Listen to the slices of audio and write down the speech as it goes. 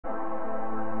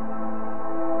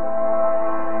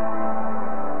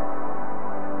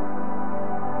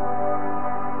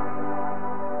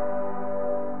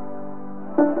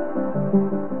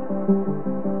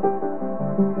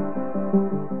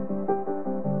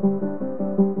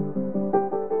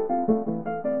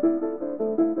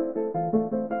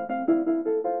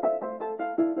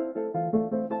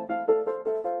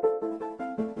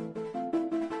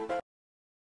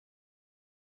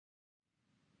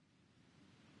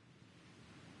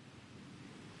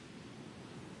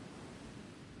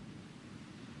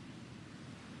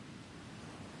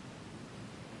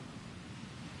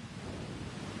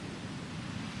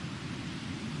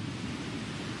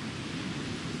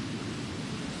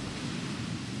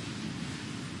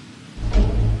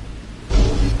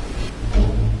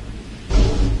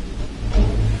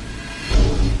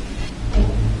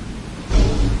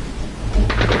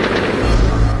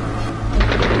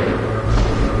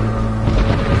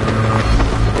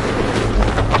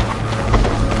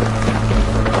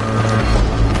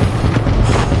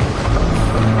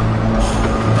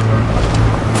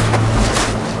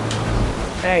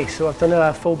Hey, so I've done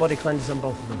a full body cleanse on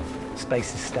both of them.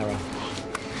 Space is sterile.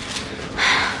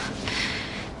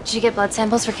 Did you get blood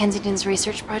samples for Kensington's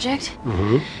research project?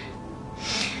 Mm-hmm.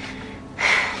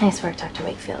 Nice work, Dr.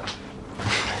 Wakefield.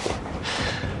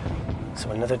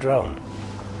 So another drone?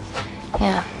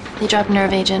 Yeah, they dropped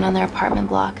nerve agent on their apartment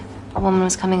block. A woman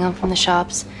was coming home from the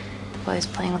shops. The boy was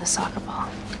playing with a soccer ball.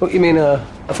 What, you mean a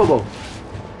football?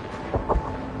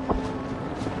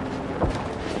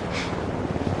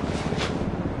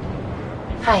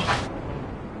 Hi.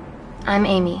 I'm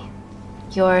Amy.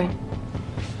 You're...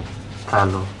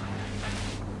 Hello.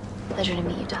 Pleasure to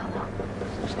meet you, Talo.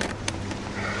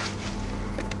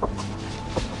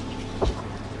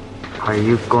 Are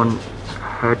you gonna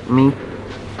hurt me?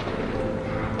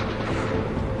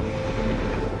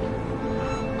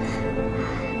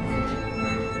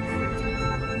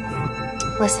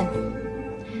 Listen.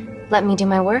 Let me do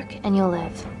my work and you'll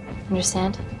live.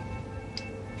 Understand?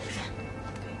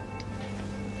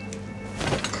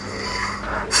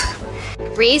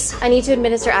 Reese, I need to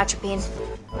administer atropine.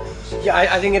 Yeah,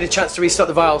 I didn't get a chance to restock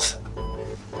the vials.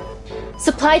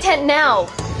 Supply tent now!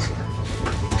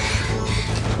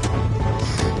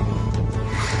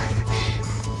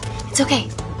 It's okay.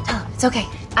 Oh, it's okay.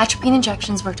 Atropine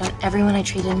injections worked on everyone I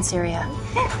treated in Syria.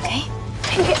 Okay?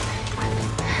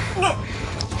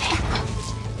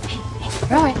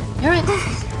 You're alright. You're alright.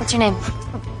 What's your name?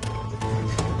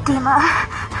 Dima,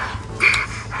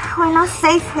 we're not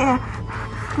safe here.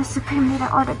 The Supreme Leader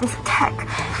ordered this tech.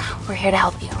 We're here to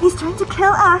help you. He's trying to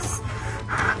kill us.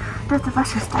 Both of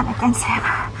us should stand against him.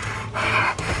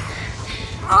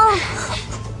 Oh,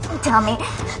 tell me,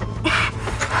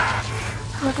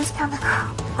 will this chemical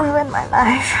ruin my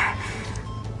life?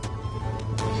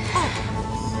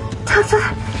 Doctor.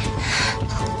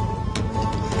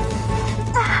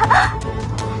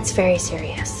 It's very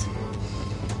serious.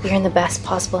 You're in the best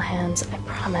possible hands, I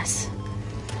promise.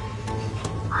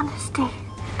 Honesty.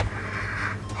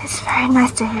 It's very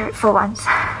nice to hear it for once.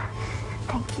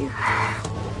 Thank you.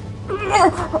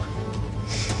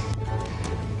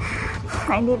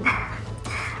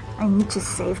 I need to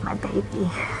save my baby.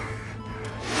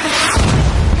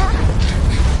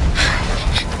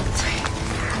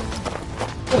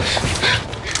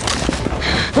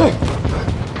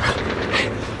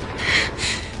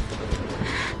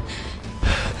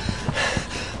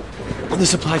 The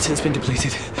supply tent's been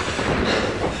depleted.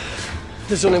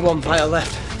 There's only one vial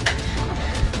left.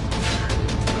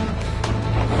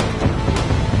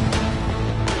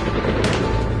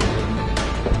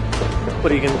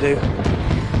 What are you gonna do?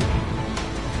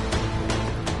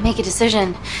 Make a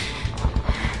decision.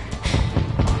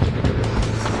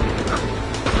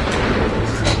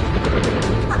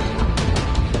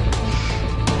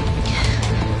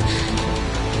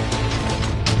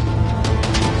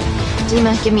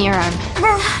 Dima, give me your arm.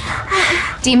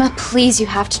 Dima, please, you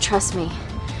have to trust me.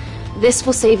 This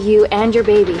will save you and your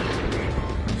baby.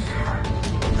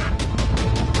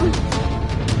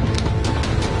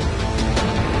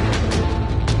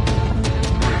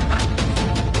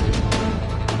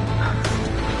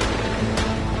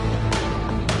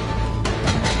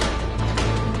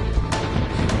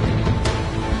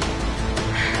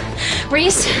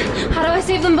 Reese, how do I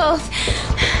save them both?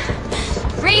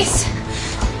 Reese!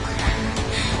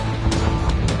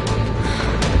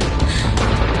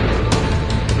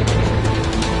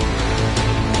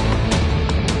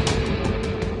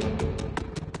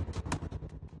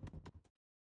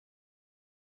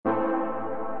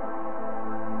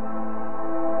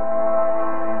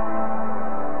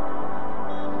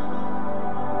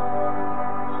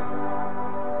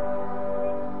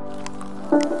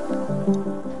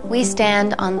 We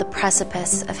stand on the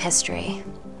precipice of history.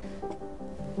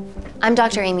 I'm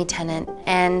Dr. Amy Tennant,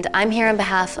 and I'm here on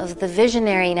behalf of the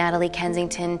visionary Natalie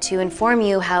Kensington to inform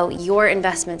you how your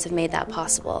investments have made that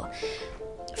possible.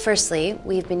 Firstly,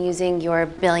 we've been using your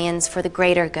billions for the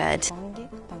greater good.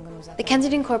 The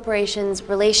Kensington Corporation's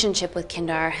relationship with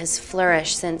Kindar has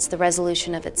flourished since the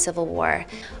resolution of its civil war.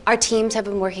 Our teams have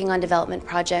been working on development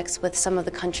projects with some of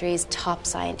the country's top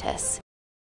scientists.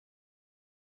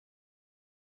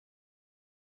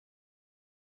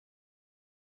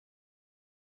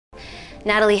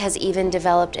 Natalie has even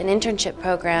developed an internship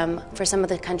program for some of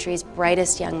the country's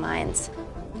brightest young minds.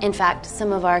 In fact,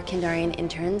 some of our Kindarian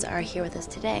interns are here with us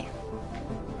today.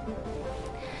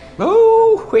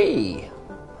 Oh-wee!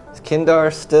 Is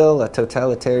Kindar still a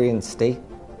totalitarian state?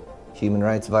 Human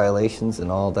rights violations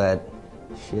and all that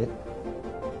shit?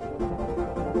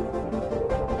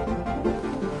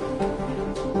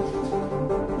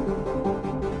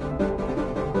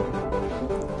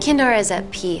 Kindar is at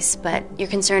peace, but your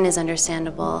concern is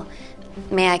understandable.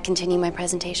 May I continue my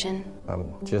presentation?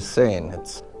 I'm just saying,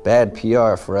 it's bad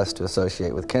PR for us to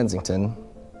associate with Kensington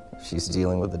if she's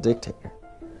dealing with a dictator.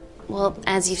 Well,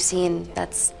 as you've seen,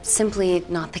 that's simply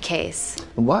not the case.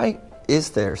 Why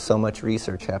is there so much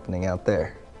research happening out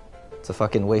there? It's a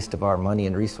fucking waste of our money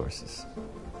and resources.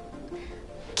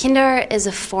 Kindar is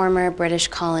a former British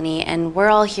colony, and we're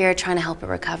all here trying to help it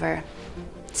recover.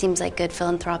 Seems like good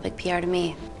philanthropic PR to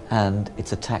me. And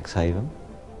it's a tax haven.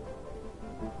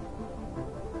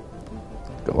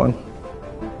 Go on.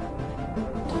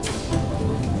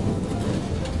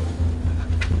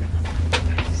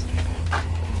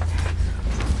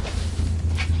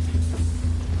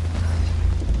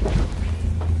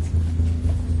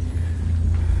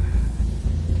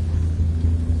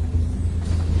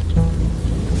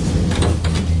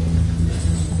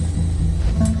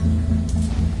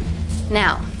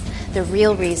 Now, the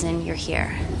real reason you're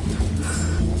here.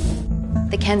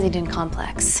 The Kensington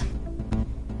Complex.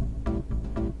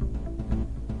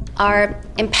 Our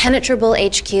impenetrable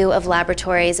HQ of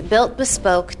laboratories built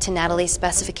bespoke to Natalie's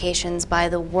specifications by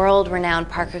the world-renowned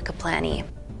Parker Kaplany.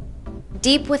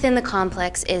 Deep within the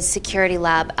complex is Security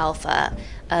Lab Alpha,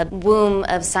 a womb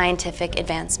of scientific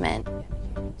advancement.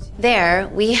 There,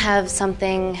 we have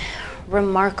something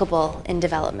remarkable in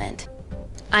development.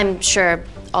 I'm sure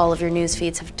all of your news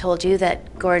feeds have told you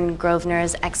that Gordon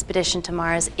Grosvenor's expedition to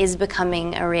Mars is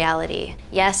becoming a reality.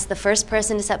 Yes, the first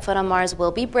person to set foot on Mars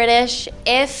will be British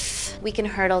if we can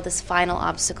hurdle this final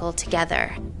obstacle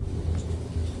together.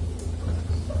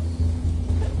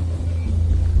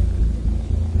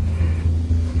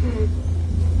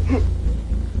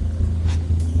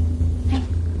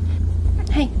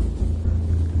 Hey.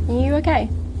 Are you okay?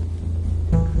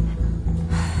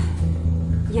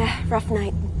 Yeah, rough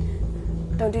night.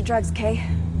 Don't do drugs, Kay.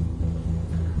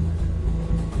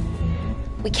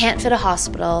 We can't fit a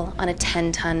hospital on a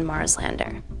 10-ton Mars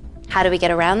lander. How do we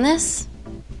get around this?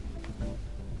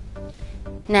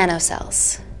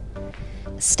 Nanocells.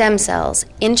 Stem cells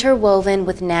interwoven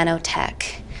with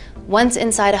nanotech. Once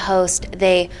inside a host,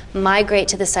 they migrate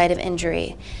to the site of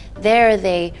injury. There,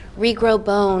 they regrow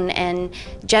bone and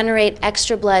generate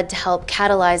extra blood to help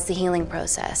catalyze the healing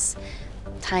process.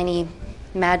 Tiny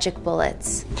magic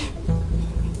bullets.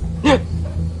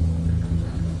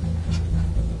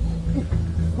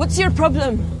 What's your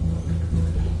problem?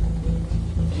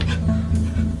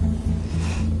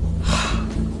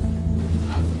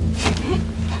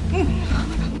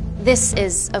 This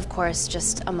is, of course,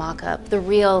 just a mock-up. The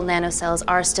real nanocells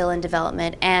are still in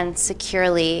development and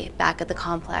securely back at the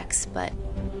complex, but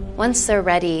once they're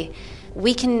ready,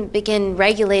 we can begin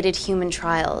regulated human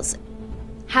trials.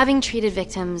 Having treated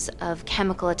victims of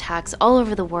chemical attacks all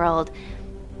over the world,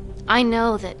 I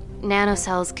know that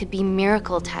nanocells could be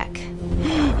miracle tech.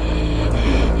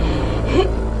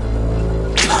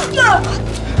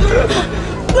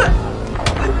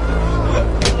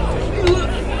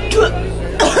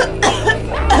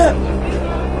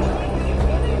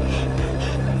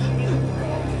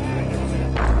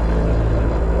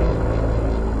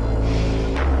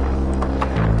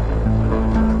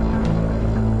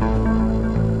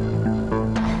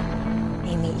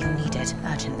 Amy, you're needed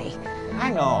urgently.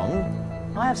 Hang on.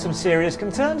 I have some serious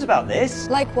concerns about this.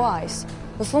 Likewise.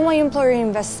 Before my employer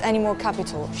invests any more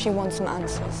capital, she wants some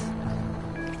answers.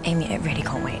 Amy, it really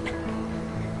can't wait.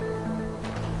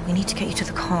 We need to get you to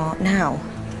the car now.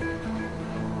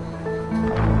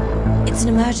 It's an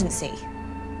emergency.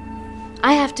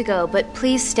 I have to go, but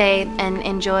please stay and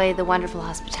enjoy the wonderful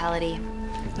hospitality.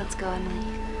 Let's go, Emily.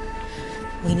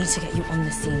 We need to get you on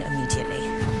the scene immediately.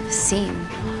 The scene?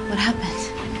 What happened?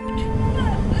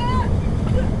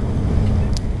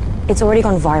 It's already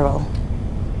gone viral.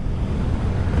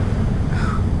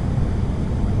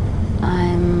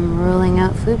 I'm ruling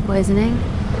out food poisoning.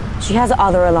 She has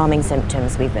other alarming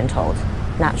symptoms, we've been told.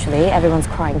 Naturally, everyone's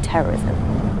crying terrorism.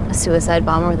 A suicide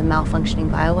bomber with a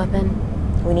malfunctioning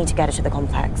bioweapon? We need to get her to the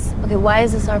complex. Okay, why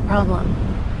is this our problem?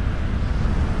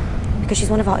 Because she's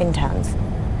one of our interns.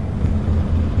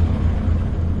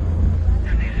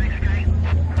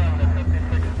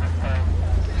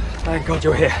 Thank God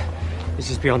you're here. This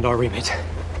is beyond our remit.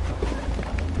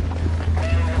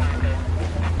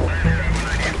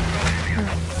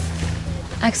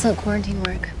 Excellent quarantine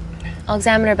work. I'll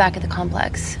examine her back at the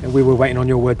complex. And we were waiting on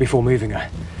your word before moving her.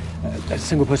 A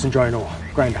single-person drone or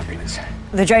ground ambulance.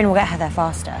 The drone will get her there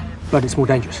faster. But it's more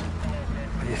dangerous.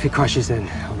 If it crashes, then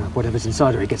whatever's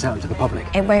inside her, it gets out into the public.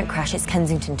 It won't crash, it's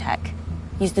Kensington tech.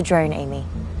 Use the drone, Amy.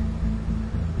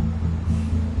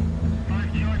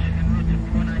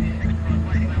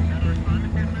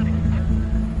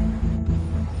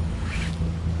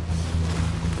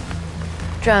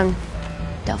 Drone,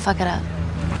 don't fuck it up.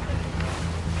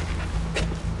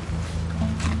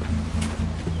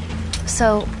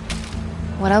 So,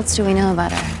 what else do we know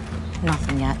about her?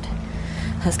 Nothing yet.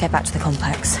 Let's get back to the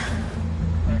complex.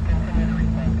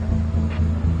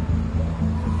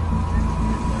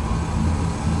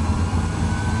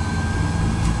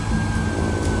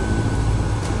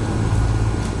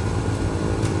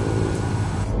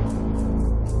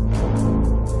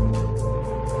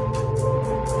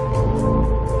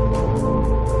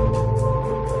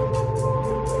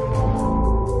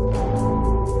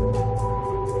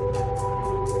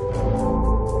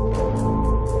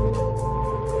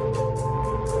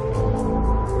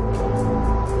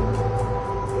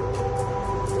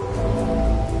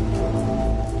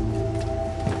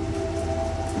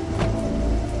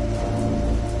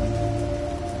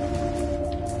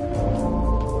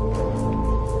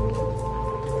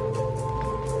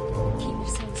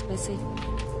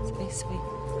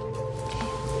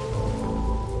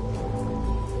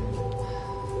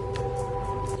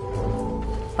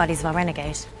 Bodies of our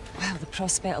renegade. Well, the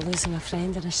prospect of losing a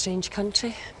friend in a strange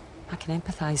country, I can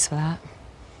empathise with that.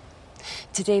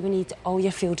 Today we need all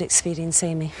your field experience,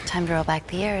 Amy. Time to roll back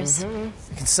the years. You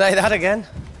can say that again.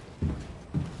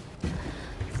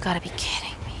 You've got to be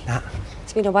kidding me. Nah.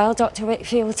 It's been a while, Dr.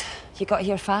 Wakefield. You got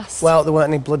here fast. Well, there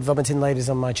weren't any blood-vomiting ladies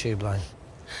on my tube line.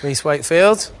 Reese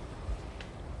Wakefield.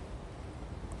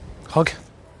 Hug.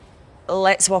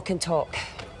 Let's walk and talk.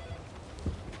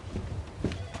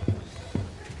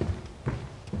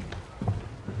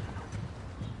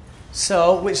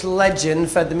 So, which legend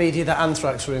fed the media that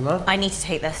anthrax rumour? I need to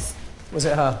take this. Was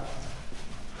it her?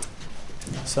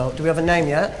 So, do we have a name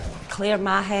yet? Claire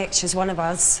Mahek, she's one of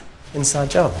us.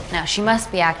 Inside job? No, she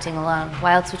must be acting alone.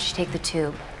 Why else would she take the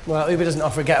tube? Well, Uber doesn't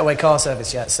offer a getaway car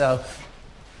service yet, so...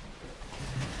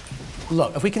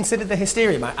 Look, have we considered the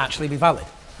hysteria might actually be valid?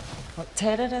 What,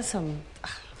 terrorism?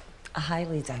 I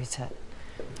highly doubt it.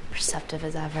 Perceptive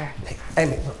as ever. Hey,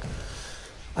 Amy, look.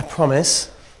 I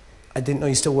promise I didn't know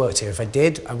you still worked here. If I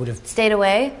did, I would have... Stayed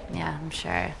away? Yeah, I'm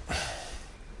sure.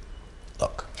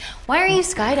 Look. Why are you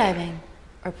skydiving?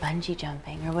 Or bungee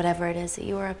jumping, or whatever it is that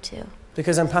you were up to?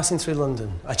 Because I'm passing through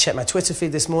London. I checked my Twitter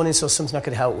feed this morning, saw something I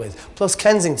could help with. Plus,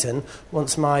 Kensington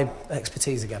wants my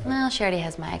expertise again. Well, she already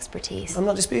has my expertise. I'm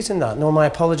not disputing that, nor am I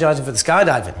apologising for the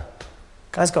skydiving.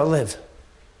 Guy's got to live.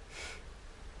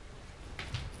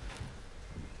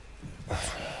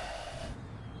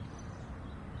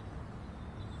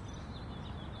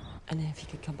 And if you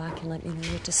could come back and let me know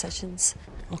your decisions.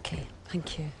 Okay,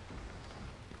 thank you.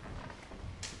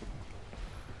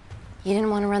 You didn't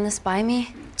want to run this by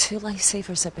me? 2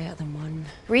 lifesavers are better than 1.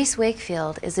 Reese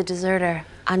Wakefield is a deserter.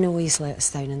 I know he's let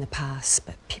us down in the past,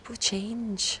 but people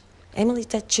change. Emily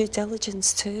did due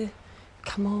diligence too.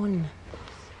 Come on.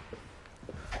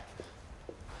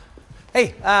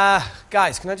 Hey,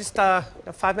 guys, can I just, have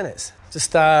 5 minutes?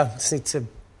 Just need to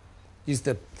use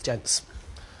the gents.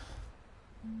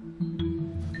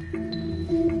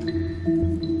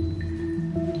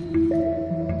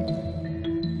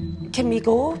 Can we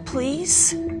go, please?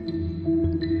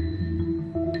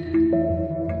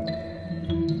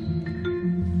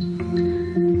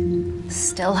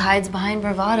 Still hides behind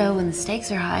bravado when the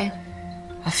stakes are high.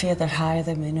 I fear they're higher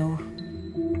than we know.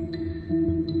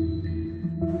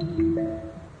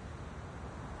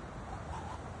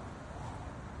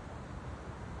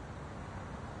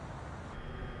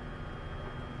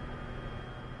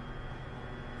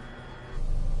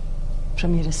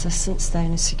 From your assistants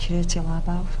down in Security Lab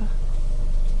Alpha.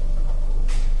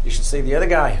 You should see the other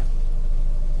guy.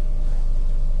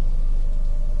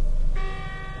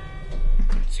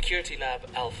 Security Lab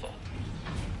Alpha.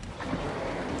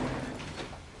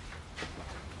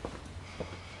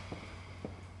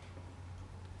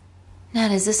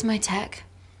 Nat, is this my tech?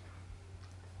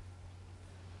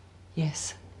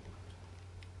 Yes.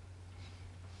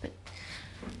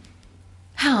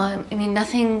 How? I mean,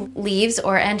 nothing leaves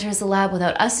or enters the lab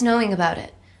without us knowing about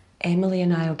it. Emily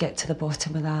and I'll get to the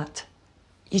bottom of that.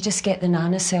 You just get the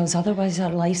nanocells, otherwise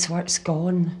our life's work's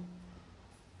gone.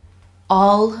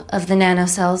 All of the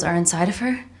nanocells are inside of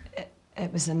her?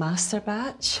 It was the master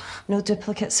batch. No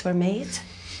duplicates were made.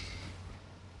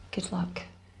 Good luck.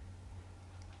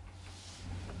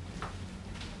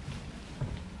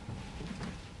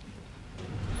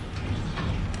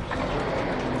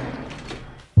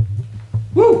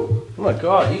 Woo! Oh my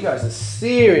god, you guys are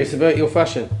serious about your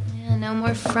fashion. Yeah, no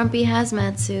more frumpy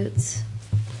hazmat suits.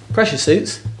 Pressure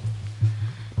suits?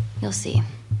 You'll see.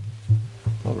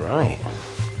 All right.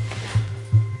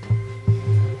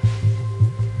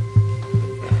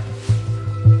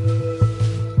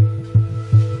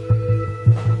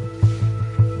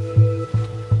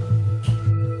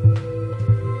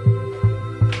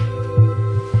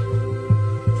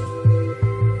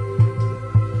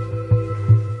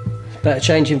 Better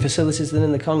changing facilities than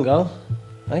in the Congo,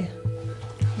 eh?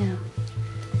 Yeah.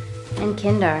 And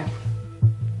Kindar.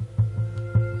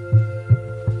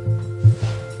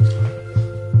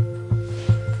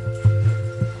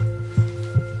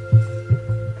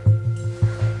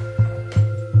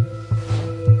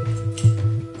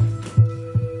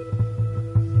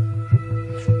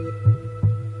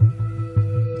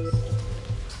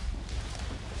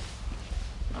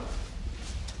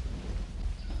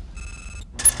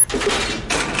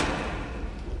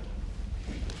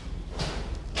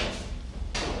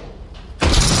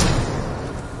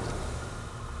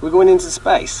 We're going into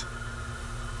space.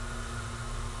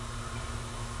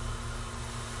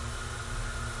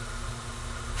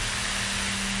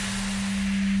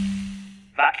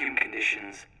 Vacuum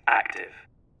conditions active.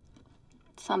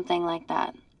 Something like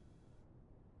that.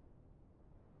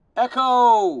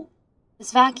 Echo!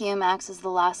 This vacuum acts as the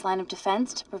last line of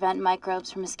defense to prevent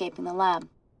microbes from escaping the lab.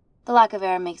 The lack of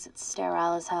air makes it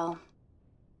sterile as hell.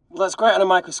 Well, that's great on a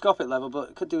microscopic level, but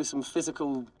it could do with some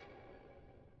physical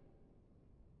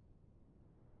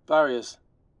barriers.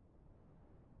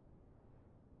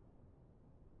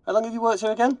 How long have you worked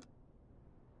here again?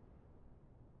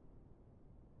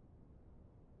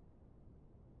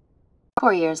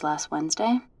 Four years last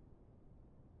Wednesday.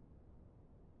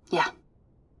 Yeah,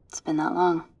 it's been that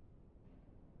long.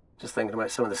 Just thinking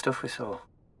about some of the stuff we saw.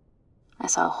 I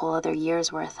saw a whole other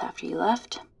year's worth after you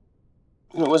left.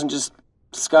 You know, it wasn't just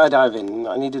skydiving.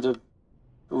 I needed a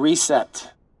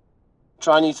reset.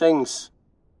 Try new things.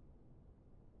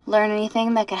 Learn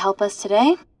anything that could help us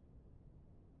today?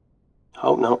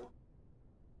 Hope not.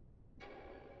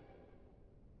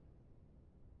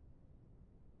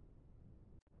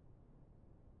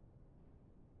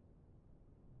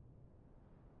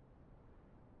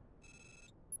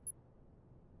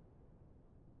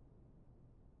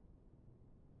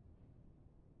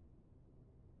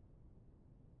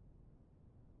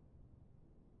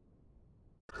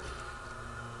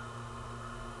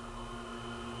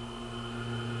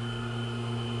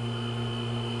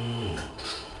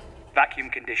 Vacuum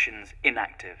conditions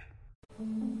inactive.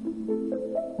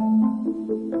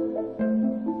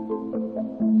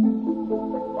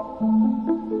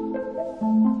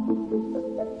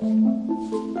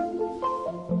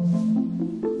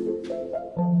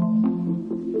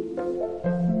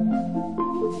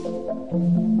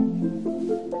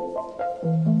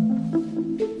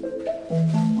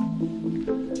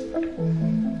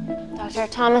 Dr.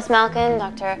 Thomas Malkin,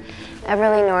 Dr.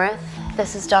 Everly North.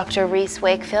 This is Dr. Reese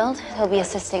Wakefield. He'll be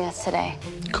assisting us today.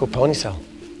 Cool ponytail.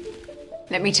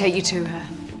 Let me take you to her.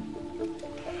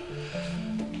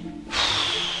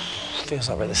 Feels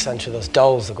like we're at the centre of those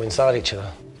dolls that go inside each other.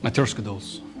 Matryoshka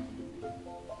dolls.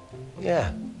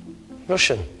 Yeah.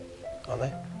 Russian, aren't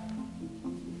they?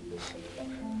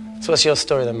 So what's your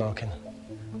story then, Malkin?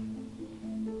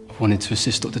 I've wanted to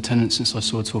assist Dr. Tennant since I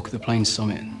saw a talk at the Plains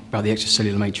Summit about the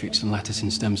extracellular matrix and lattice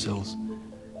in stem cells.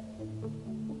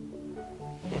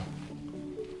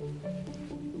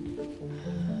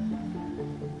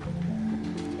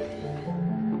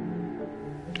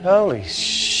 Holy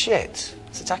shit.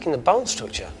 It's attacking the bone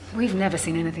structure. We've never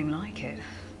seen anything like it.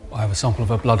 I have a sample of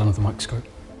her blood under the microscope.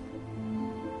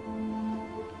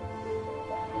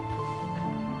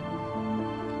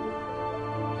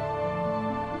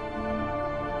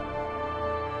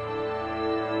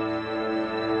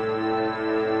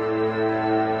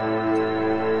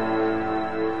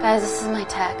 Guys, this is my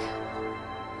tech.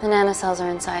 The nanocells are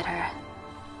inside her.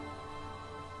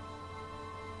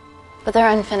 But they're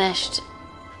unfinished.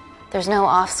 There's no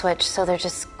off switch, so they're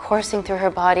just coursing through her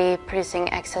body,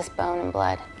 producing excess bone and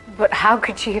blood. But how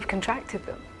could she have contracted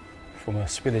them? From a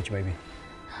spillage, maybe.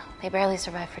 They barely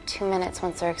survive for 2 minutes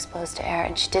once they're exposed to air,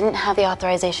 and she didn't have the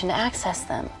authorization to access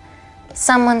them.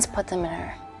 Someone's put them in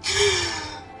her.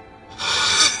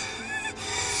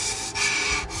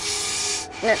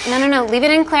 No. Leave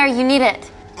it in, Claire. You need it.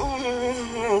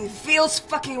 It feels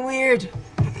fucking weird.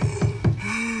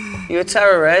 You a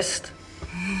terrorist?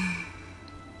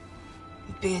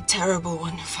 It'd be a terrible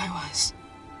one if I was.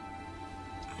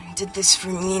 I did this for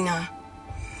Mina.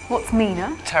 What's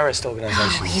Mina? Terrorist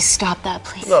organisation. Oh, you stop that,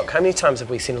 please. Look, how many times have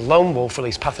we seen a lone wolf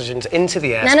release pathogens into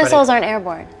the air? Nanocells aren't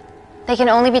airborne. They can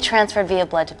only be transferred via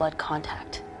blood-to-blood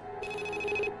contact.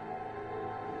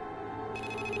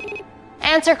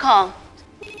 Answer call.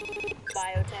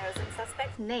 Bioterrorism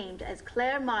suspect named as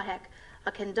Claire Mahek,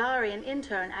 a Kandarian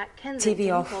intern at Kensington.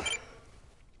 TV off.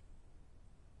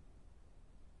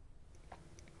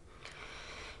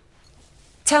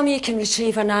 Tell me you can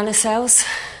retrieve her nanocells.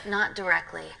 Not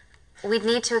directly. We'd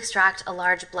need to extract a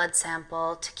large blood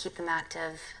sample to keep them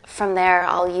active. From there,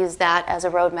 I'll use that as a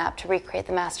roadmap to recreate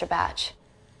the master batch.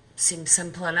 Seems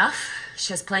simple enough.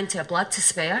 She has plenty of blood to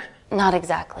spare. Not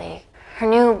exactly. Her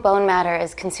new bone matter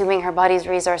is consuming her body's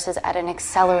resources at an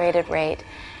accelerated rate.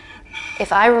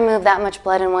 If I remove that much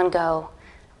blood in one go,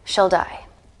 she'll die.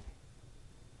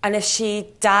 And if she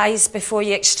dies before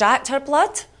you extract her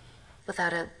blood?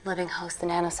 Without a living host, the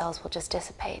nanocells will just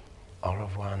dissipate. Au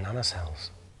revoir, nanocells.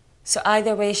 So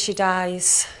either way she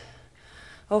dies.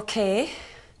 Okay.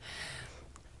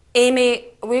 Amy,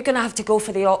 we're going to have to go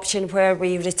for the option where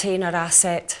we retain our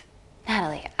asset.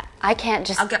 Natalie, I can't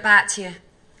just... I'll get back to you.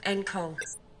 End call.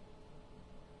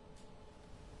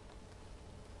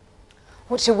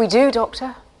 What should we do,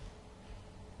 Doctor?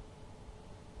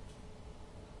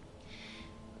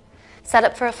 Set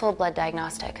up for a full blood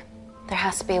diagnostic. There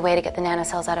has to be a way to get the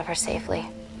nanocells out of her safely.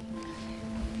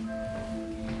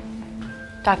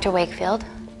 Dr. Wakefield,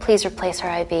 please replace her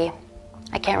IV.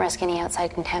 I can't risk any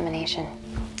outside contamination.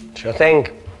 Sure thing.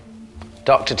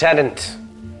 Dr. Tennant.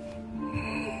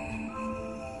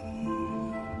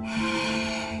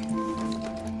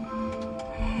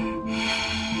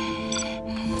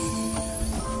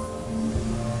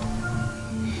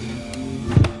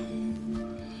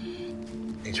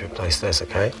 Need to replace this,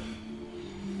 okay?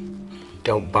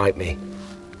 Don't bite me.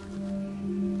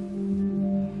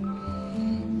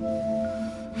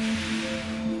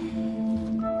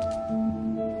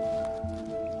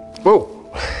 Whoa!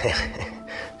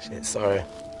 Shit, sorry. A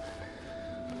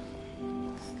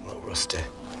little rusty, you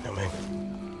know what I mean?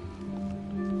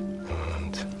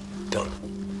 And done.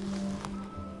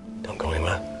 Don't go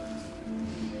anywhere.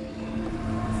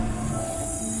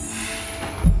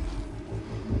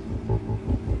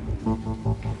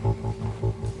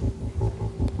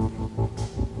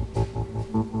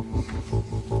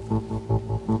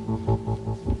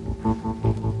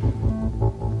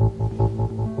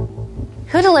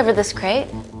 Who delivered this crate?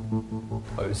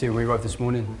 Oh, it was here when we arrived this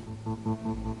morning.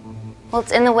 Well,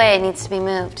 it's in the way. It needs to be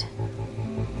moved.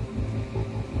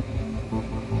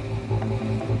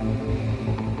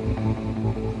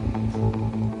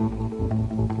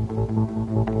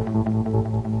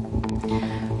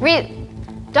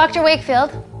 Dr.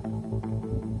 Wakefield,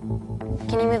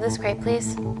 can you move this crate,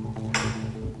 please?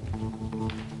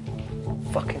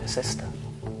 Fucking assistant.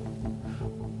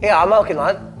 Yeah, I'm okay,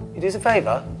 lad. You do us a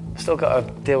favour? Still got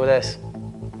to deal with this.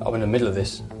 I'm in the middle of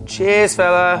this. Cheers,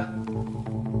 fella.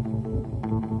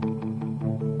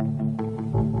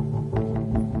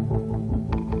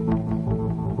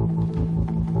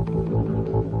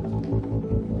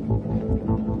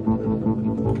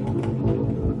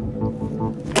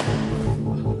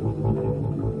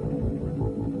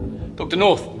 Dr.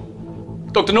 North!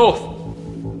 Dr. North!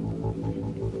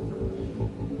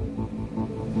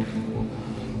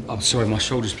 I'm sorry, my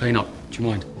shoulder's playing up. Do you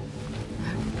mind?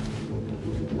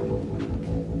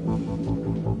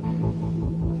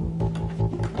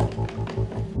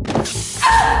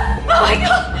 Oh my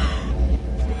God!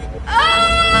 Oh!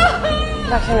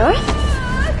 Dr. North?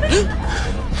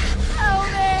 Help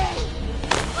me!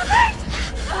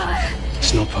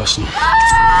 It's not personal.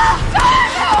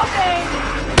 Help me!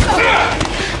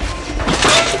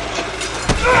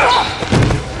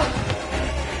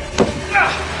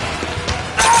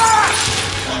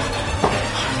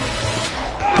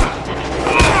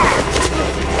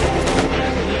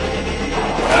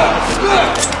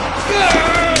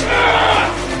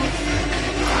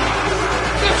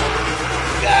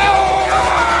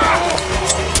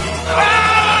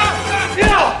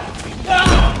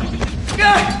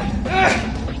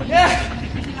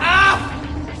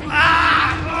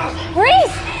 Breathe!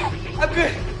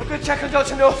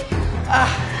 Doctor, no.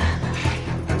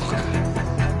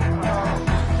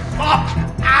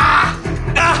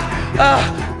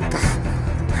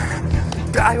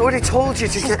 I already told you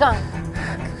to She's get... gone.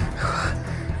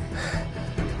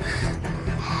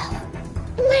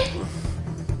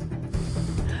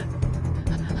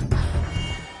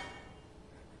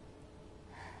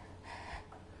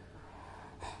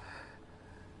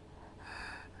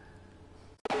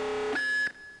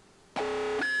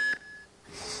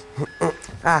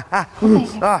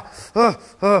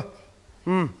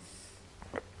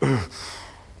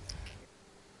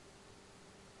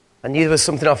 I knew there was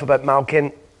something off about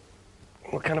Malkin.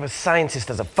 What kind of a scientist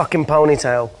has a fucking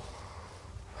ponytail?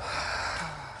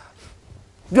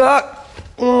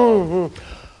 Oh,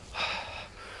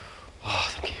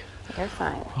 thank you. You're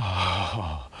fine.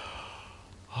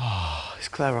 Is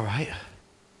Claire all right?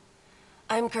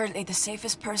 I'm currently the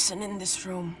safest person in this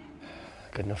room.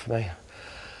 Good enough for me.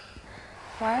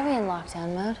 Why are we in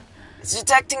lockdown mode? It's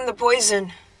detecting the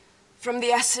poison from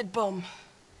the acid bomb.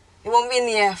 It won't be in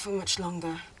the air for much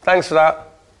longer. Thanks for that.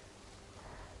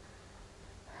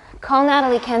 Call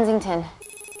Natalie Kensington.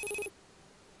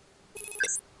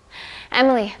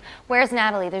 Emily, where's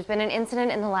Natalie? There's been an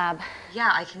incident in the lab.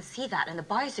 Yeah, I can see that, and the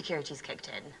biosecurity's kicked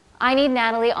in. I need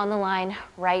Natalie on the line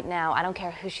right now. I don't care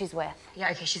who she's with.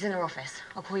 Yeah, okay, she's in her office.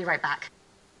 I'll call you right back.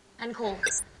 End call. Okay.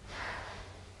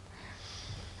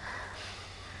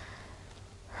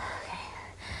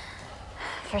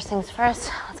 First things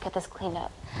first, let's get this cleaned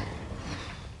up.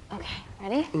 Okay,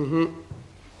 ready? Mm-hmm.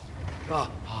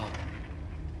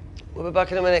 We'll be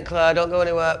back in a minute, Claire. Don't go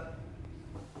anywhere.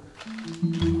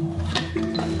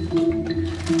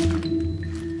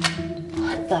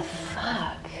 What the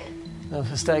fuck? No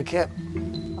first aid kit.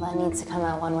 Well, that needs to come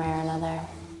out one way or another.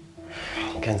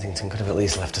 Kensington could have at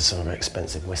least left us some of her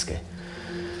expensive whiskey.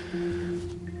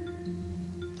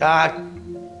 Alright,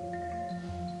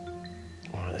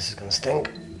 this is gonna stink.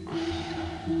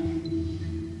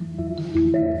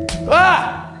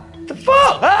 The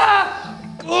fuck?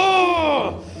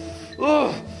 Oh!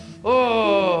 Oh!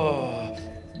 Oh!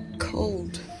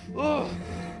 Cold. Oh!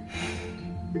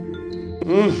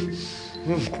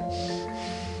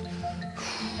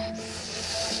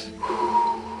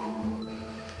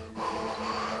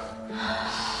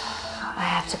 I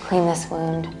have to clean this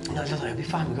wound. No, it'll be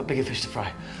fine. We've got bigger fish to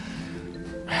fry.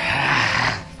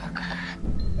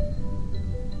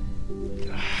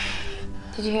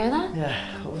 Did you hear that?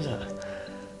 Yeah, what was that?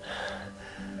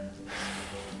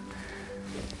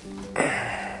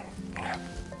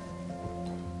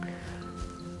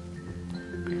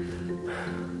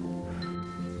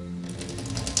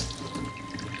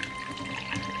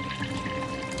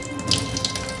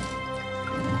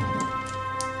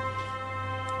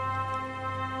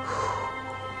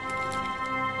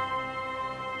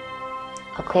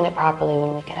 I'll clean it properly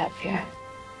when we get up here.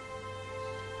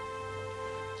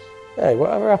 Hey,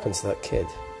 whatever happened to that kid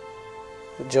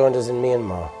that joined us in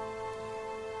Myanmar?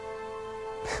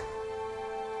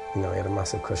 You know, he had a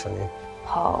massive crush on you.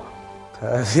 Paul.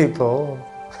 Pervy Paul.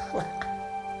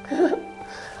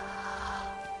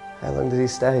 How long did he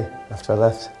stay after I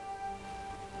left?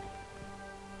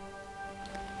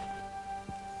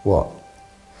 What?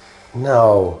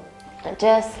 No.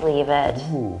 Just leave it.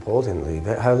 Ooh, Paul didn't leave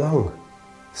it. How long?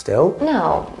 Still?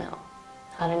 No,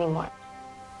 not anymore.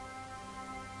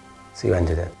 So you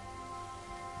ended it?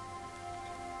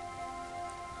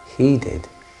 He did?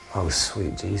 Oh,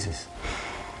 sweet Jesus.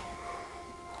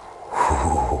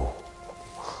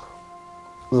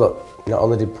 Look, not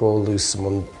only did Paul lose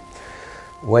someone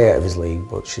way out of his league,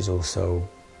 but she's also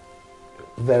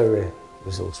very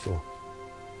resourceful.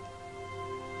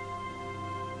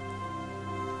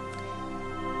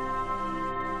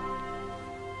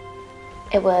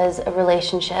 It was a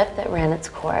relationship that ran its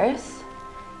course.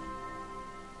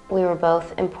 We were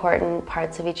both important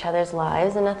parts of each other's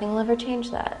lives, and nothing will ever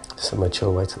change that. It's a mature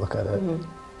way to look at it. Mm-hmm.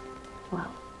 Well,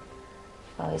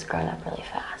 I've always grown up really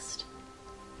fast.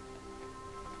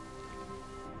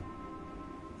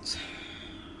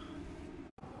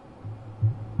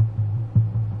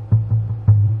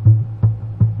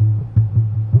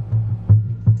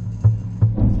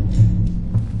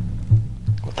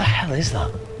 What the hell is that?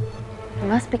 It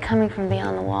must be coming from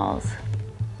beyond the walls.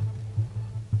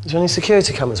 Is there any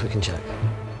security cameras we can check?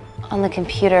 On the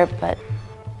computer, but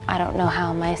I don't know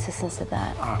how. My assistants did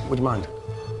that. All right, would you mind?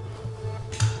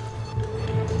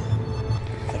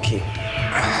 Thank you.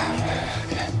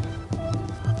 Okay.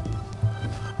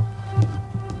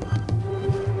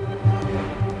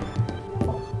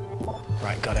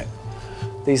 Right, got it.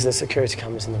 These are the security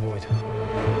cameras in the void.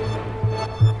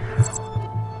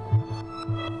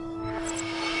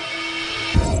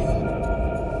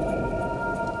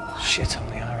 shit on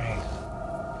the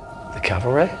RE. The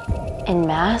cavalry? In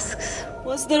masks?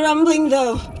 What's the rumbling,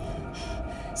 though?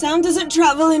 Sound doesn't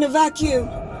travel in a vacuum.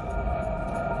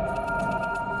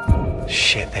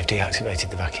 Shit, they've deactivated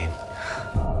the vacuum.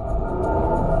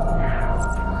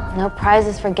 No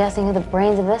prizes for guessing who the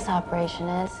brains of this operation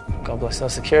is. God bless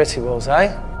those security walls, eh?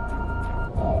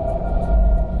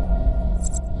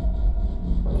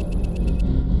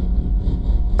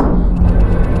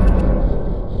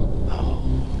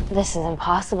 This is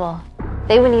impossible.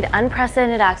 They would need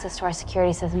unprecedented access to our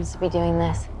security systems to be doing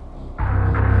this.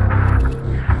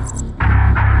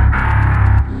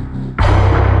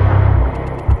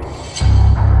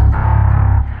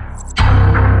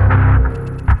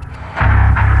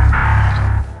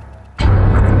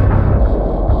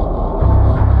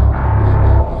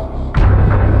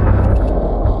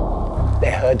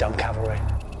 Damn cavalry.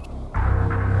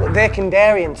 Look, they're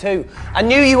Kandarian too. I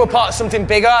knew you were part of something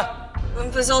bigger.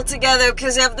 Lump us all together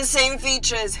because they have the same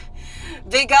features.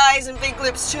 Big eyes and big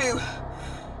lips too.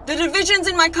 The divisions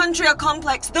in my country are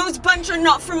complex. Those bunch are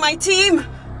not from my team.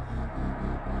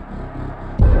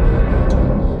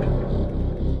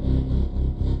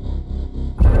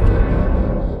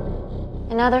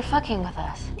 And now they're fucking with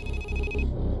us.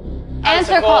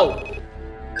 Answer call.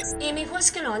 Amy, what's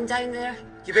going on down there?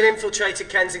 You've been infiltrated,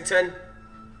 Kensington.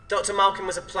 Dr. Malkin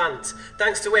was a plant.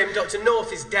 Thanks to him, Dr.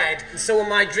 North is dead, and so are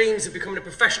my dreams of becoming a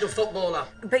professional footballer.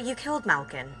 But you killed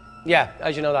Malkin. Yeah,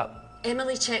 how'd you know that?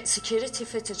 Emily checked security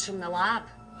footage from the lab.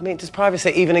 I mean, does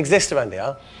privacy even exist around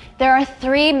here? There are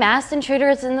 3 masked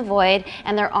intruders in the void,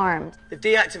 and they're armed. They've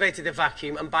deactivated the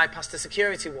vacuum and bypassed the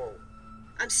security wall.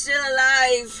 I'm still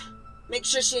alive. Make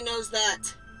sure she knows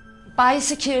that.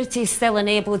 Biosecurity is still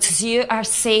enabled, so you are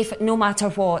safe no matter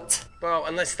what. Well,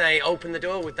 unless they open the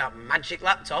door with that magic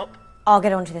laptop. I'll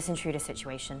get onto this intruder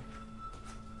situation.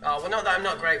 Oh, well, not that I'm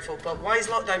not grateful, but why is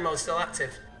lockdown mode still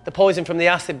active? The poison from the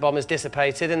acid bomb has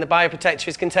dissipated and the bioprotector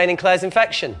is containing Claire's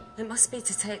infection. It must be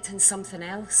detecting something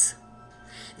else.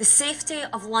 The safety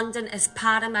of London is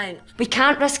paramount. We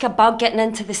can't risk a bug getting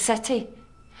into the city.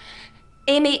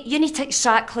 Amy, you need to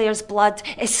extract Claire's blood,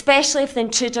 especially if the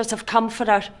intruders have come for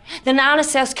her. The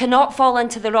nanocells cannot fall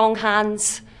into the wrong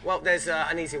hands. Well, there's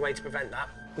an easy way to prevent that.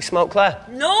 We smoke Claire.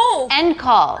 No! End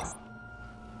call.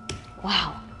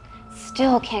 Wow.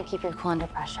 Still can't keep your cool under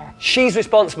pressure. She's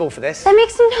responsible for this. That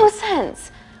makes no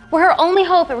sense. We're her only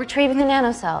hope at retrieving the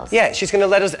nanocells. Yeah, she's going to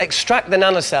let us extract the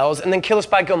nanocells and then kill us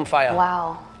by gunfire.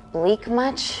 Wow. Bleak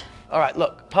much? All right,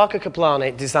 look, Parker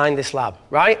Kaplani designed this lab,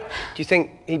 right? Do you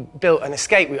think he built an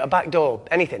escape route, a back door,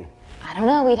 anything? I don't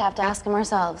know. We'd have to ask him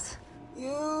ourselves.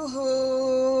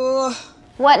 Yoo-hoo.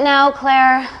 What now,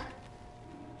 Claire?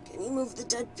 Can you move the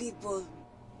dead people?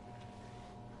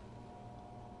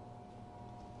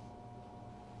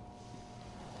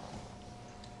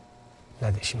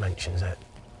 Now that she mentions it.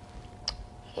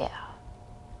 Yeah.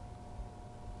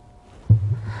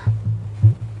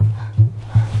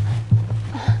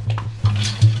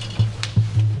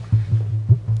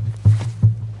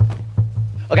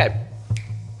 Okay.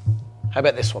 How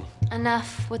about this one?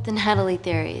 Enough with the Natalie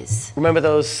theories. Remember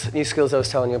those new skills I was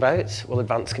telling you about? Well,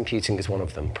 advanced computing is one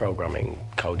of them. Programming,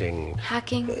 coding.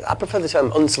 Hacking? I prefer the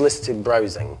term unsolicited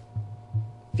browsing.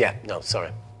 Yeah, no,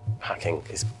 sorry. Hacking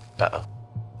is better.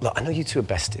 Look, I know you two are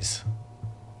besties,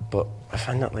 but I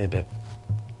find Natalie a bit...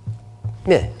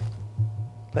 meh.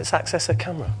 Let's access her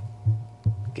camera.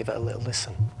 Give it a little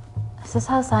listen. This is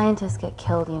how scientists get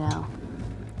killed, you know.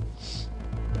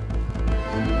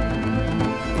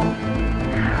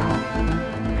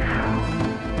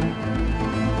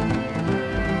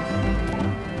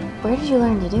 Where did you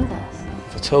learn to do this?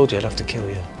 If I told you, I'd have to kill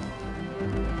you.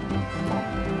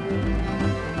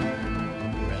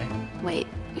 You ready? Wait,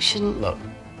 we shouldn't... Look,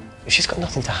 she's got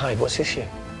nothing to hide. What's the issue?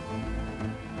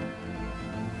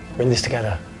 We're in this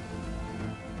together.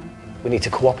 We need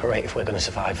to cooperate if we're going to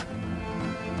survive.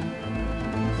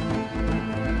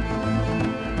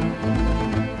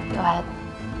 Go ahead.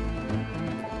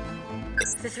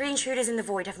 The 3 intruders in the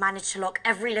void have managed to lock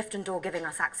every lift and door giving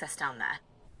us access down there.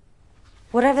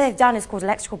 Whatever they've done is caused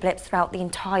electrical blips throughout the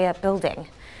entire building.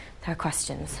 There are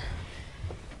questions.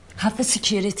 Have the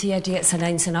security idiots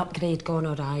announced an upgrade gone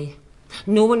awry?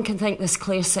 No one can think this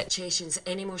Claire situation's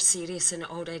any more serious than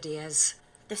it already is.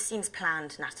 This seems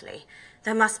planned, Natalie.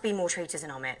 There must be more traitors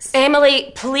in our midst.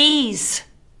 Emily, please!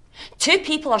 2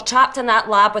 people are trapped in that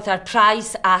lab with our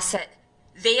prized asset.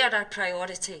 They are our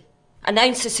priority.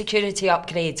 Announce the security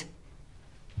upgrade.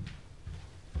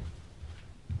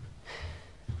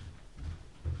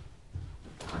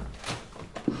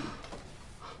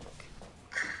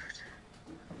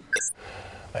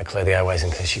 Better clear the airways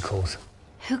in case she calls.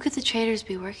 Who could the traitors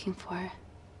be working for?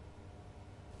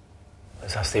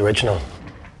 Let's ask the original.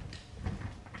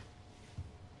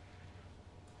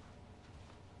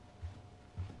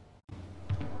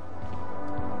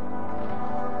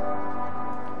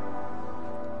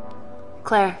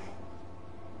 Claire.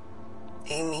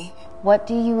 Amy. What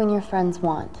do you and your friends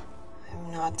want?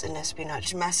 I'm not an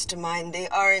espionage mastermind. They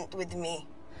aren't with me.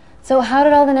 So how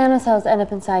did all the nanocells end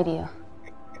up inside you?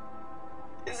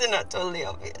 Isn't that totally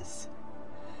obvious?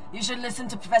 You should listen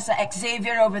to Professor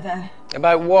Xavier over there.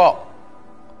 About what?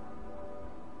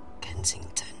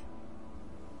 Kensington.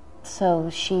 So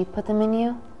she put them in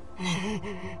you?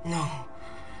 No.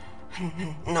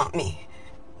 Not me.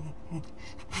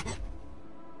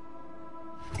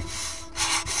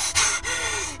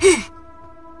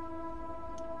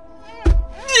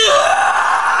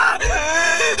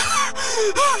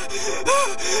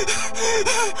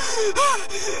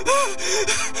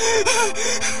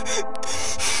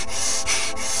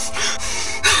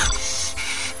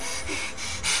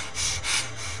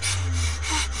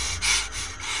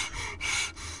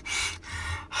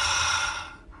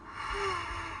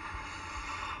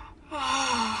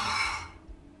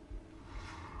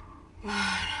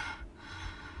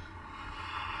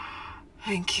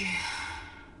 Thank you.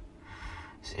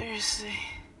 Seriously.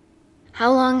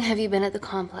 How long have you been at the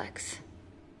complex?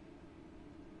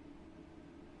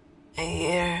 A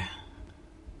year.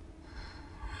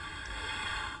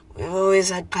 We've always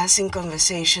had passing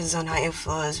conversations on higher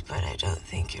floors, but I don't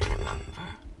think you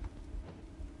remember.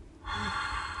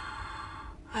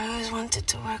 I always wanted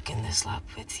to work in this lab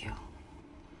with you.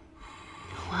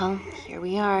 Well, here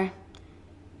we are.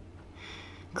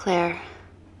 Claire,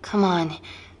 come on.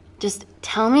 Just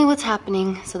tell me what's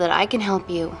happening so that I can help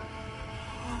you.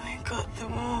 I got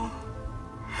them all.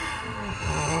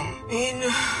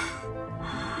 Mina.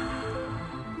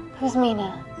 Who's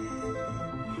Mina?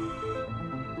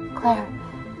 Claire.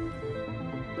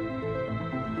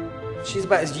 She's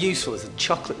about as useful as a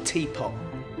chocolate teapot.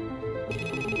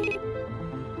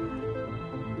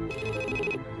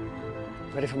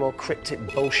 Ready for more cryptic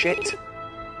bullshit?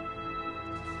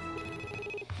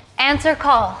 Answer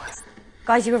call.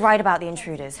 Guys, you were right about the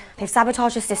intruders. They've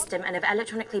sabotaged the system And have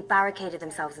electronically barricaded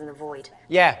themselves in the void.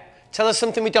 Yeah. Tell us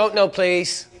something we don't know,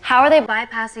 please. How are they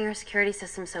bypassing our security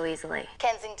system so easily?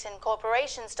 Kensington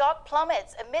Corporation stock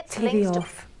plummets amidst TV links to...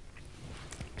 off.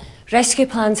 Rescue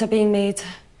plans are being made.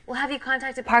 Well, have you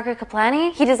contacted Parker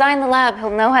Kaplani? He designed the lab.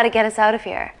 He'll know how to get us out of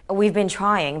here. We've been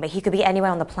trying, but he could be anywhere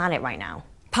on the planet right now.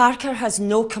 Parker has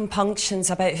no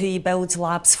compunctions about who he builds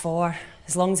labs for,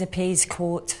 as long as he pays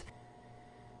quote.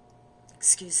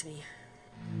 Excuse me.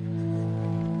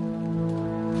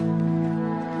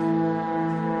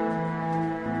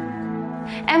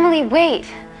 Emily, wait.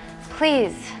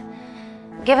 Please.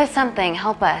 Give us something.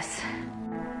 Help us.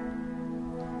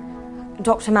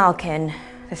 Dr. Malkin,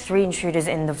 the 3 intruders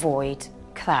in the void,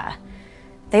 Claire,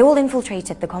 they all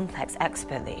infiltrated the complex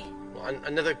expertly. What,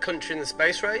 another country in the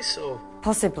space race, or?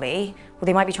 Possibly. Well,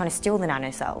 they might be trying to steal the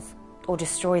nanocells or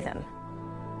destroy them.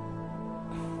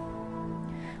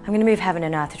 I'm going to move heaven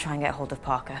and earth to try and get hold of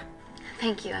Parker.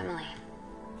 Thank you, Emily.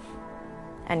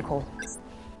 End call.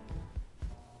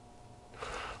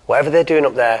 Whatever they're doing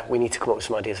up there, we need to come up with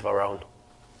some ideas of our own.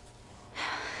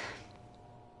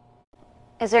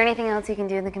 Is there anything else you can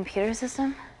do in the computer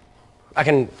system? I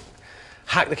can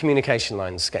hack the communication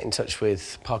lines, get in touch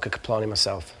with Parker Kaplani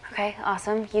myself. Okay,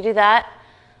 awesome. You do that.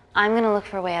 I'm gonna look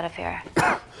for a way out of here.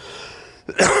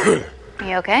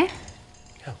 You okay?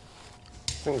 Yeah.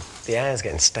 I think the air's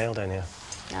getting stale down here.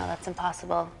 No, that's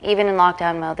impossible. Even in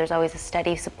lockdown mode, there's always a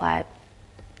steady supply of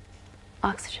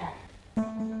oxygen.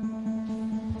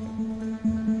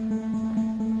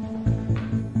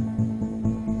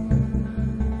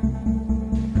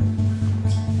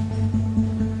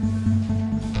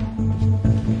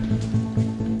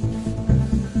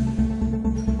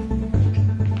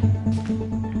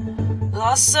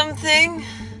 Lost something?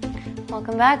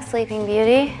 Welcome back, Sleeping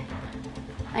Beauty.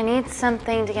 I need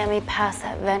something to get me past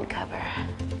that vent cover.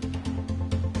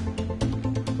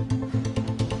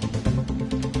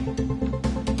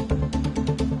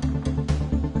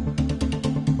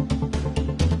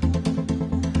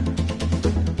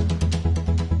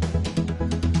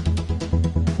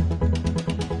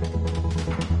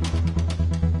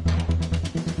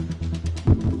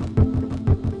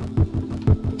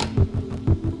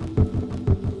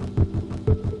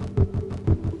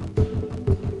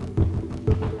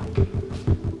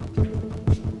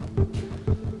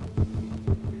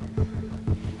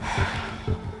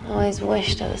 Always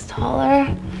wished I was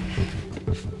taller.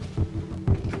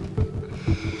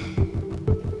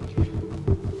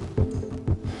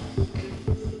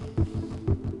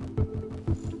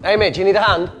 Amy, do you need a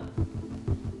hand?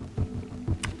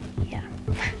 Yeah.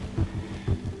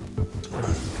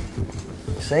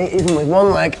 See, even with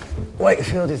one leg,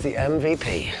 Wakefield is the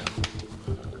MVP.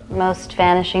 Most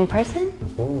vanishing person?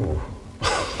 Ooh.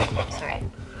 Sorry,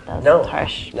 that was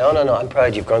harsh. No, I'm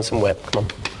proud you've grown some whip. Come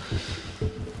on.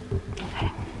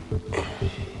 Okay.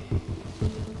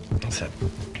 That's it.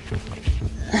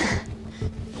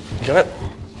 Got it?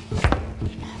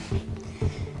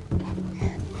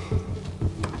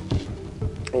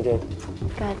 How you doing?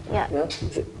 Good, yeah. Yeah?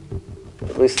 Is it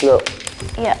loosen up?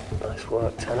 Yeah. Nice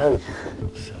work, tenant.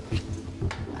 So.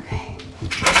 Okay.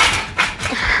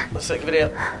 Let's take a video.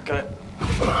 Got it.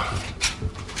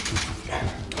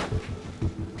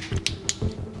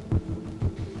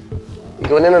 You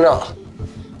going in or not?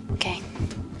 Okay.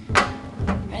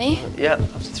 Ready? Yeah,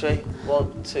 after 3.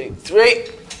 1, 2, 3.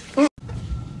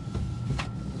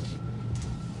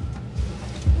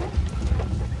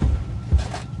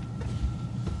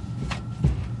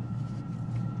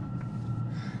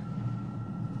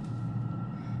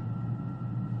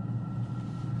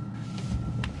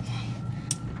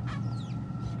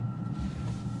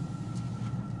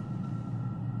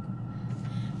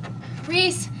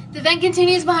 Reese, the vent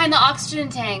continues behind the oxygen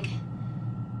tank.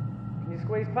 Can you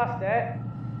squeeze past it?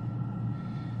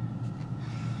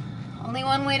 Only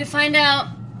one way to find out.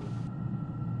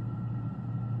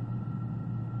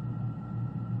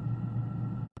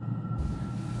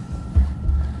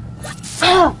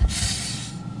 Oh!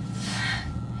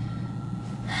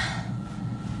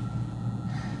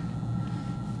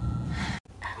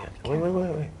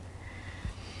 Wait.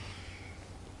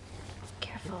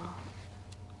 Careful.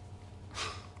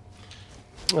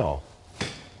 Oh,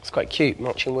 it's quite cute,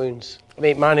 matching wounds. I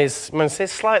mean, mine is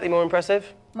slightly more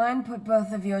impressive. Mine put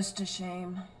both of yours to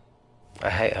shame. I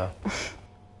hate her.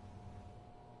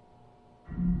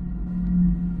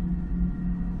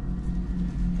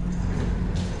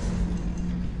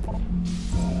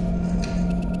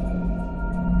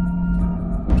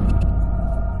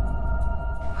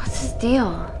 What's his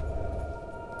deal?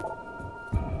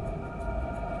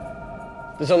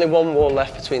 There's only one wall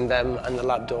left between them and the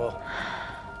lab door.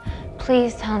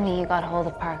 Please tell me you got hold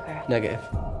of Parker. Negative.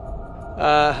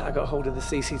 I got hold of the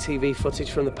CCTV footage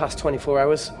from the past 24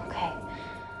 hours. Okay.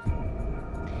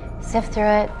 Sift through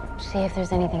it, see if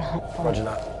there's anything helpful. Roger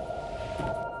that.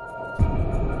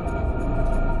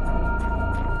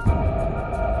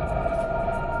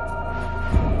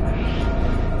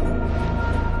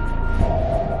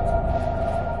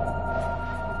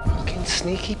 Fucking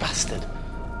sneaky bastard.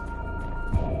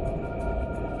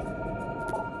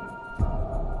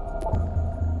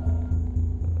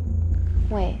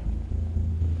 Wait.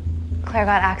 Claire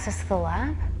got access to the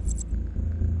lab?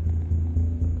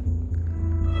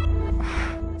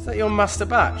 Is that your master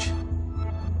batch?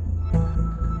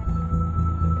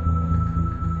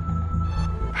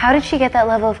 How did she get that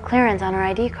level of clearance on her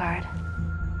ID card?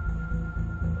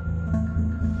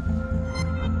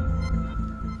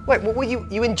 Wait, what were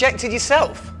you injected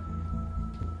yourself?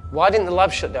 Why didn't the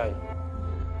lab shut down?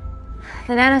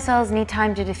 The nanocells need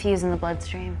time to diffuse in the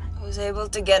bloodstream. I was able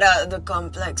to get out of the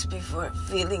complex before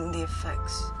feeling the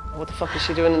effects. What the fuck is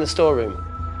she doing in the storeroom?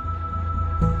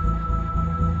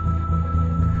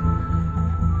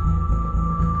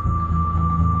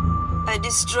 I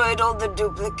destroyed all the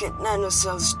duplicate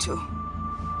nanocells too.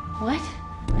 What?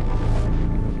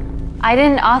 I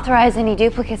didn't authorize any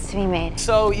duplicates to be made.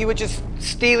 So you were just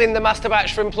stealing the master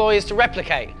batch for employers to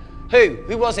replicate? Who?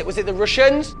 Who was it? Was it the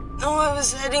Russians? No, I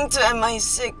was heading to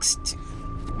MI6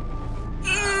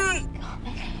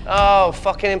 Oh,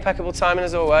 fucking impeccable timing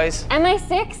as always.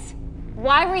 MI6?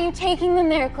 Why were you taking them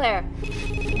there, Claire?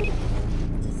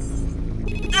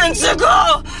 Let's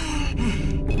go!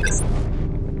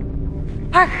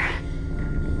 Parker!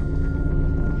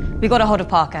 We got a hold of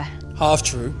Parker. Half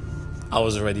true. I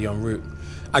was already en route.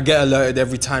 I get alerted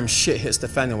every time shit hits the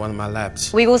fan in one of my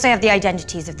labs. We also have the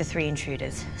identities of the 3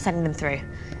 intruders. Sending them through.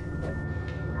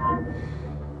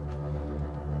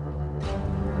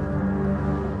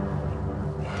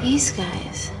 These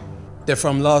guys. They're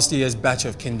from last year's batch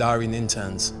of Kindarian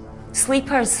interns.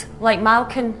 Sleepers, like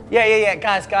Malkin. Yeah.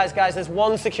 Guys. There's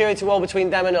one security wall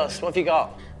between them and us. What have you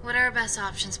got? What are our best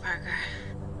options, Parker?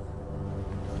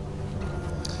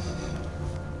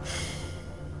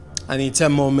 I need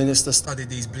 10 more minutes to study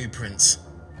these blueprints.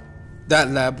 That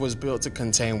lab was built to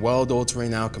contain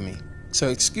world-altering alchemy. So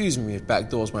excuse me if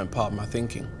backdoors weren't part of my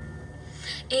thinking.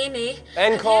 Amy.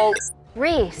 End call.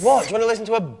 Reese. What? Do you want to listen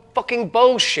to a fucking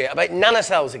bullshit about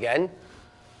nanocells again?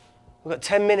 We've got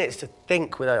 10 minutes to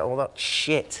think without all that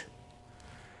shit.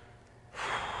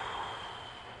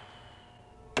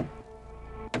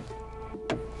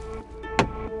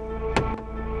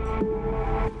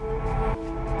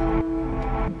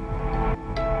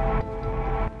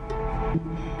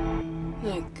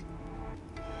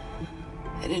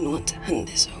 hand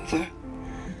this over.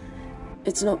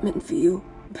 It's not meant for you,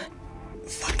 but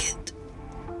fuck it.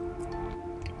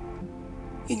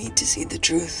 You need to see the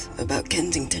truth about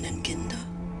Kensington and Kinder.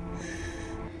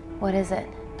 What is it?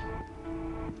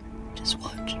 Just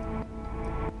watch.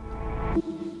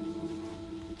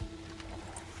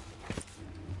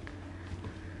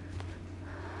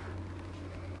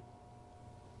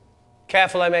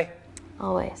 Careful, Amy.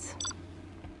 Always.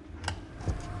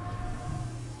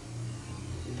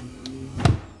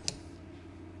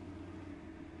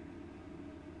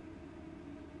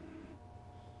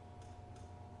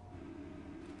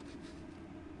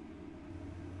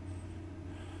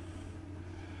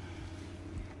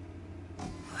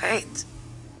 Wait.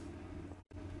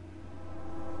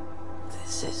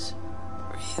 This is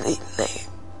really lame.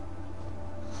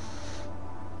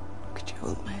 Could you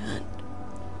hold my hand?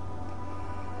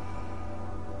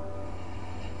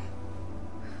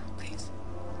 Please.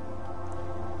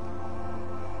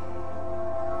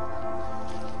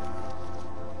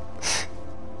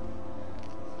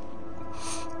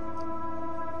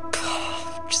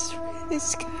 I'm just really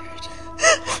scared.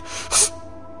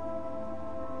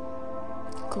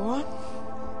 Go on.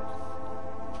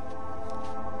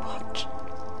 Watch.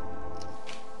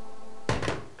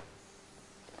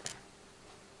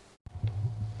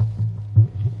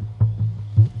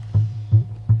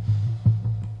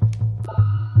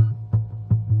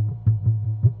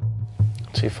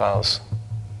 Two files.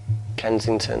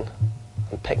 Kensington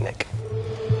and Picnic.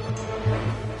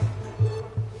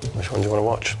 Which one do you want to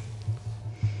watch?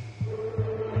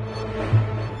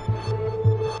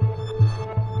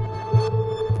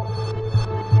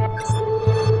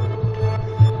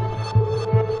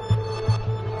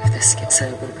 If this gets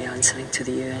out, we'll be answering to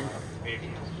the UN.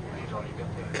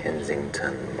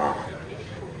 Kensington, Ma.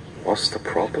 What's the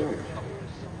problem?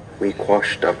 We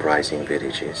quashed uprising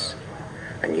villages,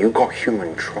 and you got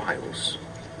human trials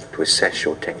to assess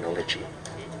your technology.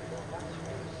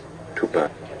 To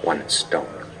burn one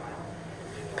stone.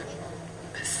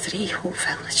 But 3 whole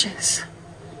villages.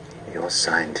 Your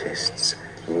scientists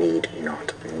need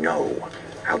not know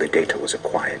how the data was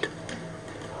acquired.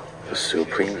 The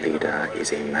Supreme Leader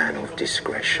is a man of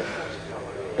discretion.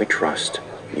 We trust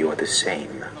you are the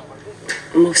same.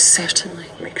 Most certainly.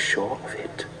 Make sure of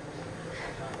it,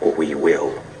 or we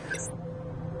will.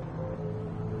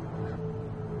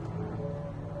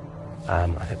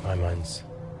 I think my mind's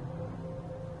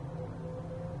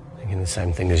thinking the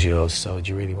same thing as yours, so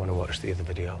do you really want to watch the other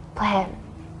video? Play it.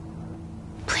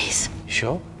 Please. You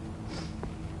sure?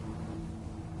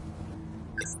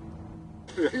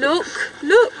 Look,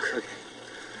 look!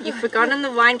 You've forgotten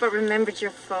the wine but remembered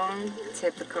your phone.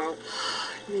 Typical.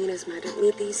 Mina's mad at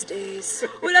me these days.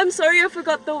 Well, I'm sorry I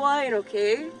forgot the wine,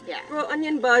 okay? Yeah. Raw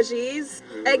onion bhajis,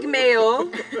 egg mayo,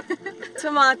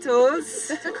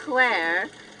 tomatoes. Claire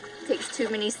takes too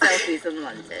many selfies in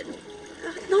London.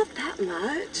 Not that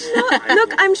much.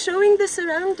 Look, I'm showing the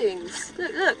surroundings.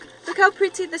 Look how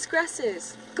pretty this grass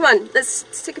is. Come on,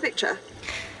 let's take a picture.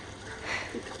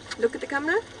 Look at the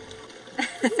camera.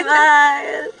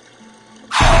 Smile.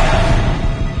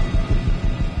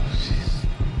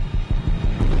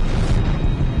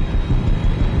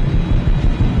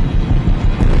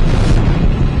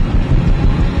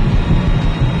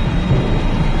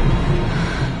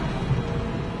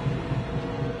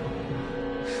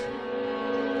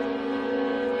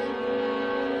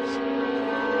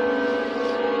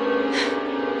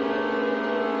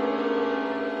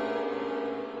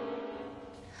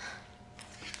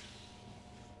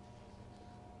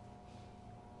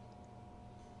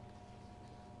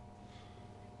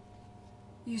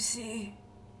 You see,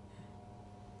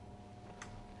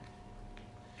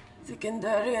 the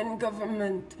Kandarian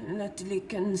government and Natalie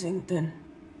Kensington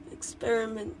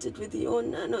experimented with your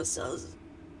nanocells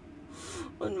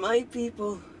on my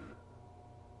people,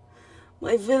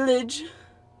 my village,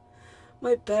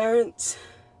 my parents,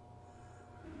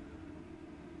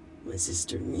 my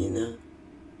sister Mina.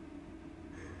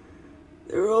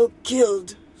 They were all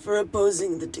killed for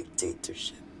opposing the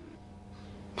dictatorship.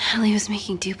 Natalie was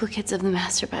making duplicates of the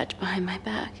master batch behind my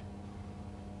back.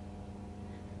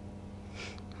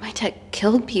 My tech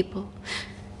killed people.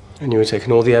 And you were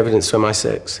taking all the evidence from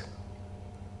MI6?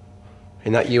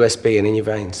 In that USB and in your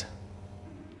veins?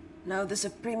 Now the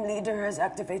Supreme Leader has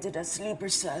activated a sleeper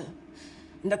cell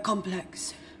in the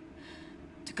complex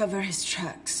to cover his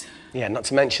tracks. Yeah, not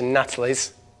to mention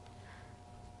Natalie's.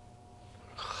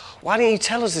 Why didn't you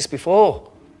tell us this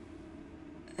before?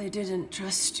 I didn't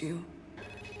trust you.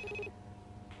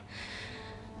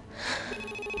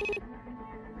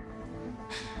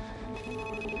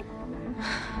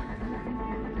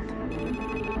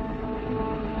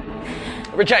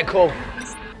 Reject call.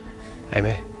 Amy,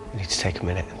 you need to take a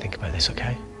minute and think about this,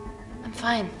 okay? I'm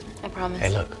fine, I promise. Hey,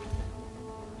 look.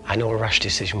 I know a rash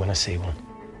decision when I see one.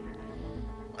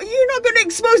 Are you not going to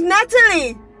expose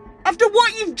Natalie? After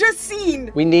what you've just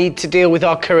seen? We need to deal with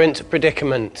our current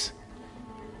predicament.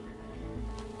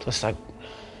 Plus, I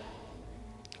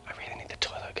really need the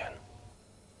toilet again.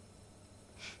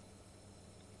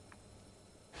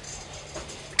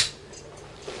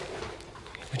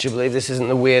 Would you believe this isn't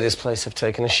the weirdest place I've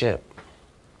taken a shit?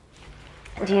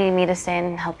 Do you need me to stay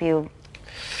and help you?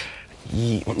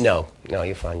 No,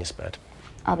 you're fine, you're spared.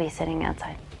 I'll be sitting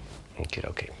outside.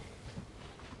 Okay.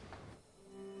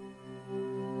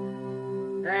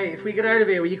 Hey, if we get out of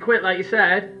here, will you quit like you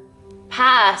said?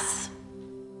 Pass.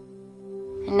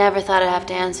 I never thought I'd have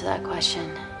to answer that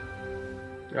question.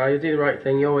 Oh, you do the right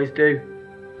thing, you always do.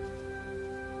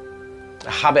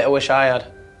 A habit I wish I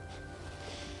had.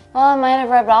 Well, it might have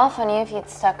rubbed off on you if you'd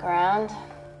stuck around.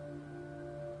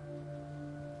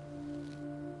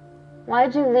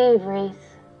 Why'd you leave, Reese?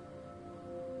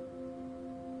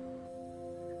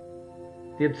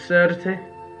 The absurdity.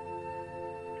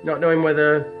 Not knowing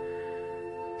whether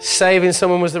saving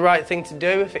someone was the right thing to do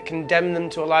if it condemned them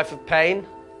to a life of pain.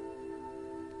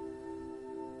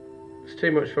 It's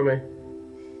too much for me.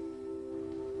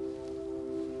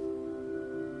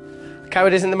 A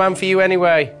coward isn't the man for you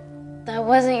anyway. That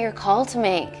wasn't your call to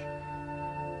make.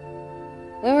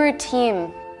 We were a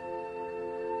team.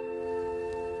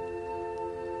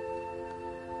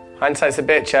 Hindsight's a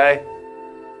bitch, eh?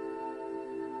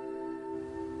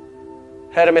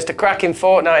 Heard of Mr. Cracking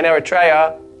Fortnite in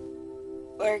Eritrea.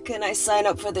 Where can I sign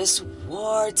up for this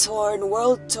war-torn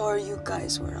world tour you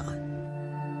guys were on?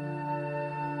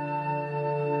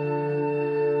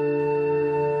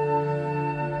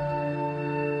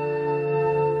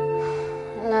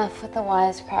 Enough with the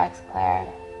wisecracks,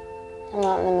 Claire. I'm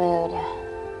not in the mood.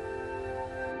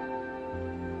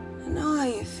 I know how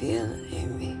you feel,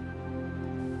 Amy.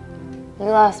 You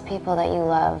lost people that you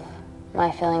love. My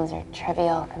feelings are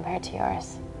trivial compared to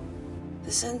yours.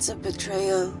 The sense of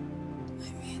betrayal.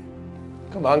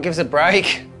 Come on, give us a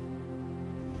break.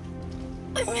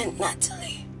 I meant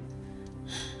Natalie.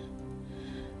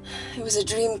 It was a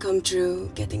dream come true,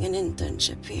 getting an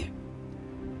internship here.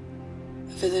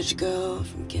 A village girl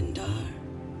from Kindar,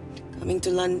 coming to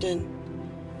London,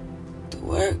 to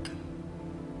work,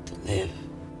 to live,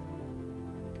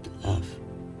 to love.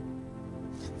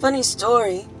 Funny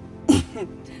story.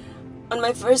 On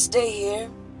my first day here,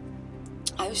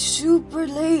 I was super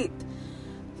late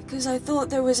because I thought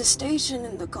there was a station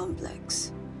in the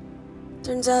complex.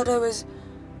 Turns out I was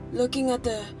looking at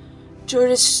the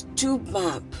tourist tube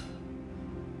map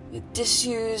with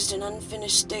disused and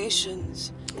unfinished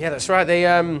stations. Yeah, that's right. They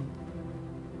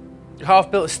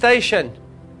half-built station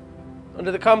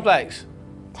under the complex.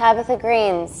 Tabitha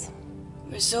Green's.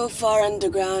 We're so far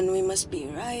underground, we must be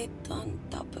right on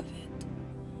top of it.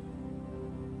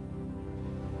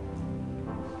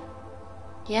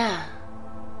 Yeah.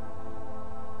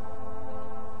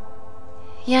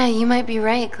 Yeah, you might be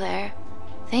right, Claire.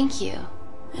 Thank you.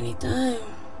 Anytime.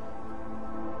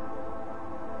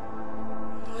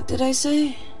 What did I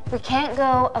say? We can't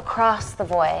go across the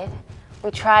void.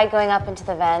 We tried going up into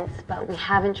the vents, but we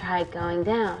haven't tried going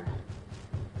down.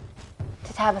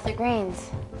 To Tabitha Green's.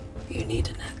 You need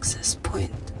an access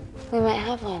point. We might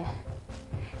have one.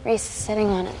 Reese is sitting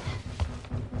on it.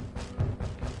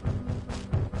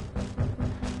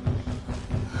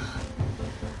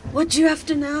 What do you have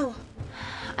to know?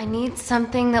 I need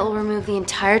something that will remove the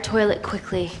entire toilet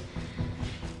quickly.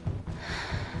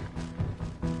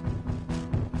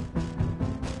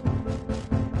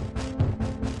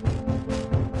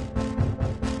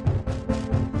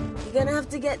 You're gonna have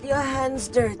to get your hands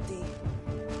dirty.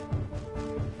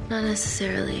 Not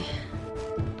necessarily.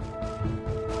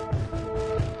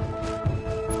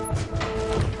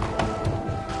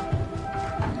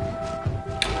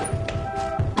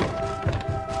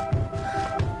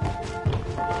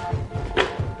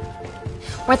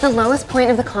 We're at the lowest point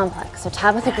of the complex, so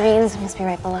Tabitha Green's must be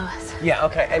right below us. Yeah,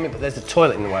 okay, Amy, but there's a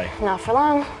toilet in the way. Not for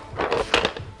long.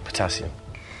 Potassium.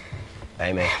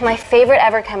 Amy. My favorite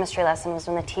ever chemistry lesson was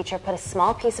when the teacher put a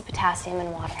small piece of potassium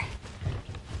in water.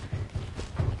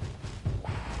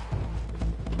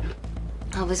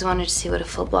 I always wanted to see what a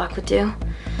full block would do.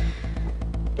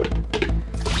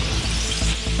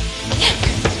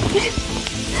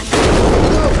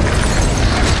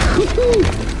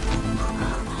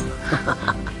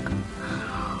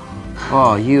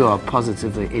 Oh, you are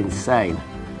positively insane.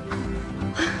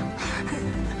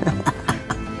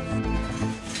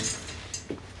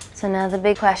 So now the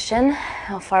big question,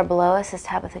 how far below us is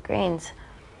Tabitha Green's?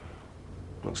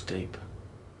 Looks deep.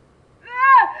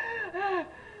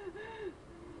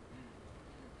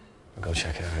 I'll go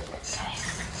check it out.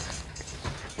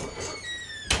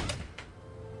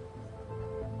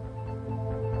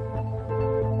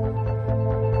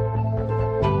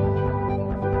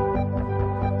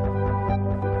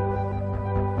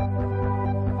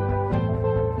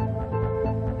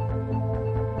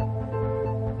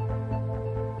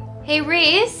 Hey,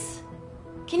 Reese,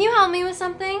 can you help me with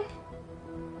something?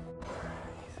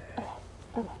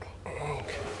 Okay.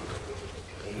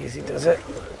 Easy does it.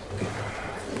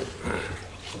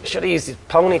 Should have used his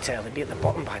ponytail. He'd be at the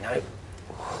bottom by now.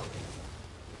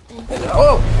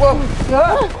 Oh, whoa!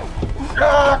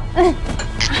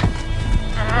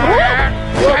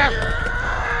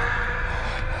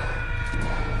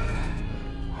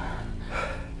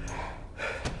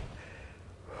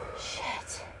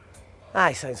 Shit.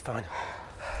 Aye, sounds fine.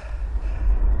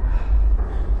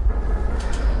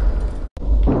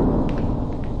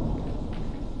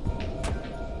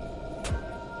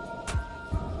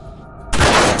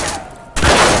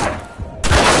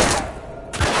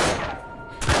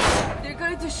 They're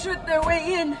going to shoot their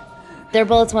way in. Their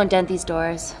bullets won't dent these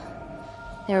doors.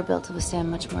 They were built to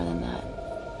withstand much more than that.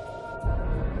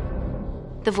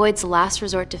 The Void's last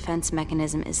resort defense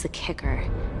mechanism is the kicker.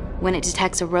 When it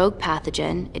detects a rogue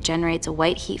pathogen, it generates a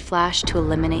white heat flash to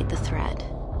eliminate the threat.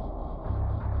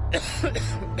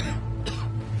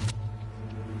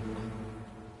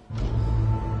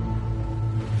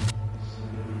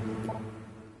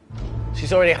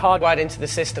 She's already hardwired into the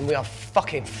system. We are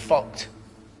fucking fucked.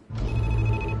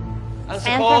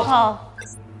 Answer call.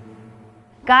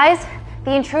 Guys,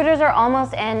 the intruders are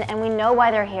almost in, and we know why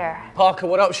they're here. Parker,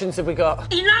 what options have we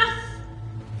got? Enough!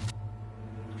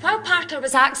 While Parker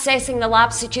was accessing the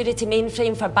lab security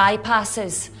mainframe for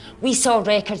bypasses, we saw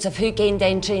records of who gained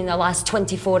entry in the last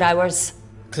 24 hours.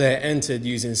 Claire entered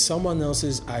using someone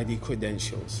else's ID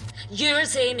credentials.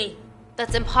 Yours, Amy.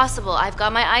 That's impossible. I've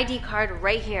got my ID card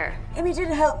right here. Amy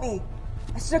didn't help me.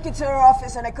 I snuck into her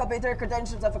office and I copied her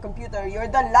credentials off a computer. You're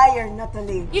the liar,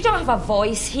 Natalie. You don't have a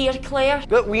voice here, Claire.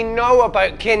 Look, we know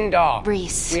about Kindar.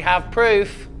 Reese. We have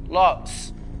proof.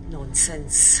 Lots.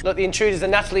 Nonsense. Look, the intruders are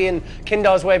Natalie and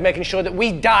Kindar's way of making sure that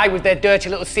we die with their dirty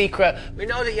little secret. We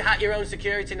know that you hack your own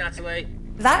security, Natalie.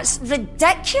 That's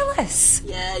ridiculous.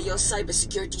 Yeah, your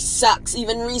cybersecurity sucks.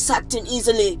 Even Reese hacked in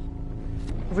easily.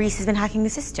 Reese has been hacking the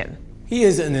system. He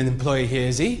isn't an employee here,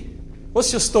 is he?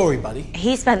 What's your story, buddy?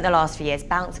 He spent the last few years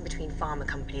bouncing between pharma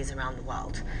companies around the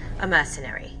world. A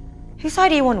mercenary. Whose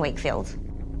side are you on, Wakefield?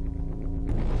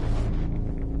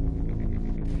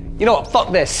 You know what?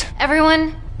 Fuck this.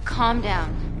 Everyone, calm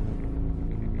down.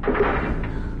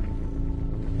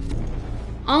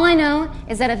 All I know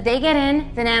is that if they get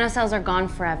in, the nanocells are gone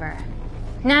forever.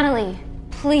 Natalie,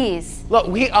 please. Look,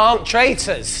 we aren't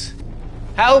traitors.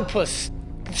 Help us.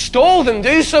 Stall them.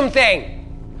 Do something.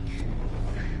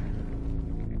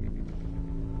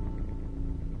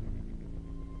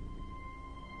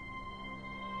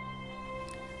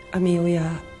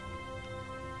 Amelia,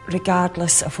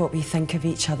 regardless of what we think of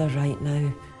each other right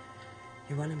now,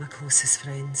 you're one of my closest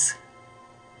friends.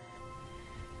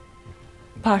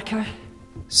 Parker?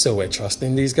 So we're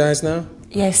trusting these guys now?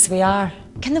 Yes, we are.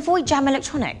 Can the Void jam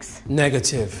electronics?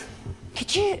 Negative.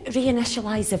 Could you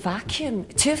reinitialise the vacuum?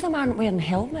 Two of them aren't wearing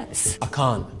helmets. I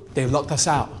can't. They've locked us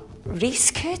out. Reese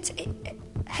could.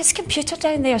 His computer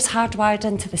down there's hardwired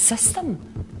into the system.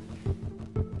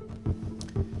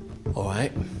 All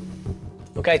right.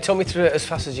 Okay, talk me through it as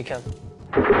fast as you can.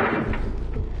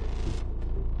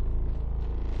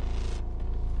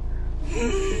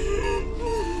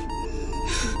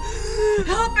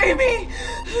 Help, Amy!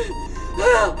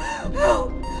 Help!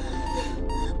 Help!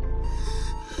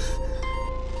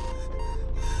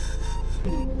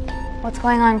 What's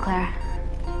going on, Claire?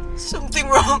 Something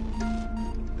wrong.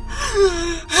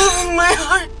 My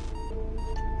heart.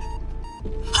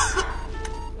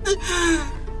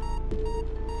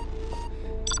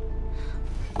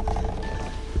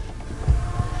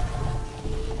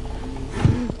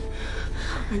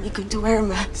 Are you going to wear a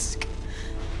mask?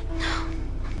 No.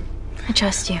 I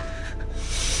trust you.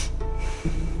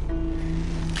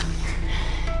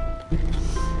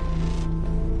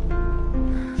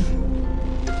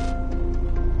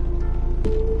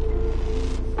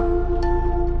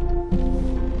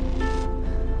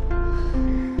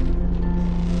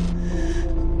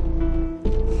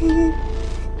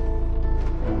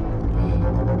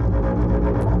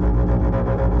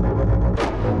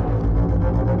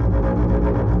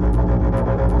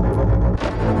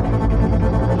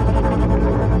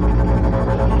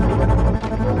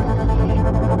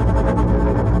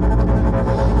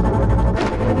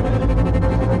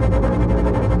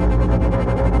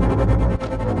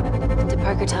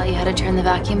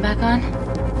 vacuum back on?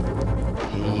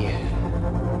 He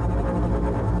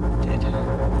did.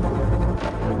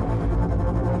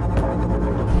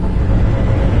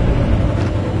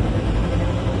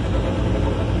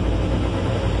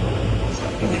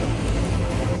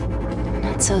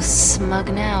 Not so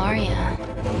smug now, are ya?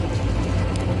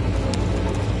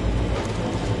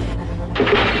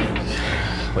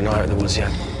 We're not out of the woods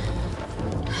yet.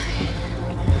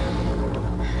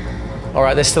 All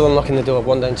right, they're still unlocking the door.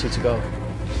 1 down, 2 to go.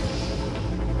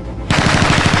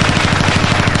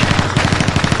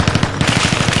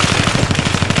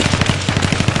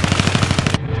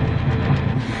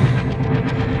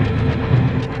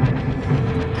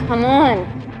 Come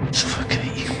on.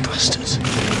 Suffocate, you bastards.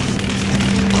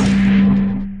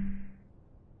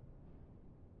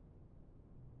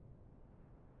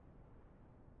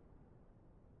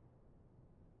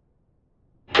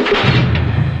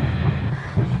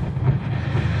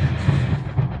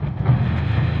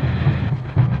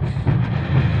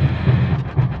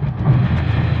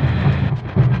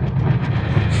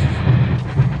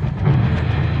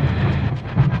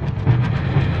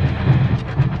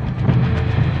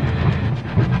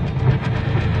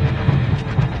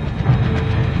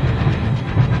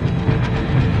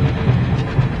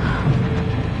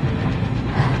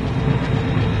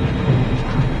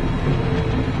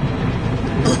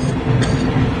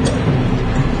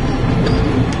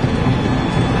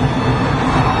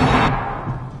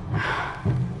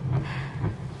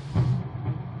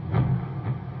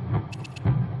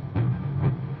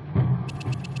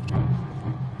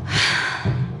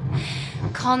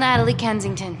 Call Natalie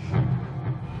Kensington.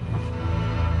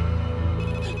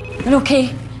 You're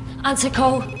okay? Answer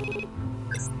call.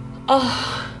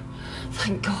 Oh,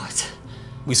 thank God.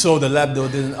 We saw the lab door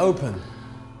didn't open.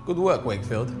 Good work,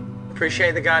 Wakefield.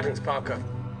 Appreciate the guidance, Parker.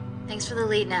 Thanks for the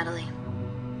lead, Natalie.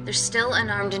 There's still an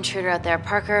armed intruder out there.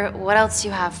 Parker, what else do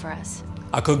you have for us?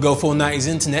 I could go full 90s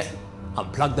internet,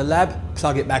 unplug the lab,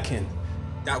 plug it back in.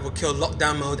 That would kill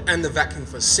lockdown mode and the vacuum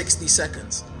for 60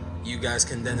 seconds. You guys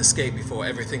can then escape before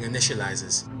everything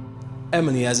initializes.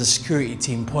 Emily has a security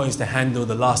team poised to handle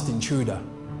the last intruder.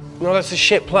 No, that's a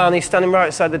shit plan. He's standing right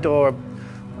outside the door. A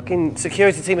fucking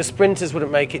security team of sprinters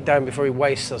wouldn't make it down before he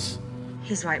wastes us.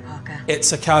 He's right, Parker.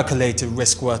 It's a calculated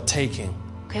risk worth taking.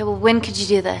 Okay, well, when could you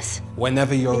do this?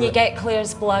 Whenever you're... When you get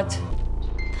Claire's blood.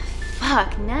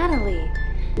 Fuck, Natalie.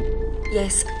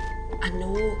 Yes, I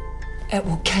know it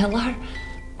will kill her,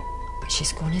 but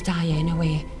she's going to die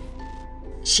anyway.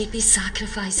 She'd be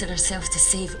sacrificing herself to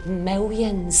save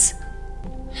millions.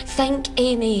 Think,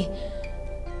 Amy.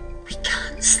 We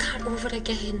can't start over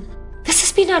again. This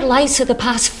has been our lives for the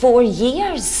past 4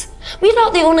 years. We're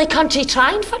not the only country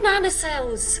trying for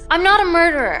nanocells. I'm not a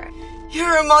murderer.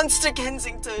 You're a monster,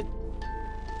 Kensington.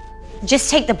 Just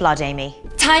take the blood, Amy.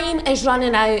 Time is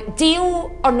running out.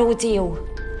 Deal or no deal?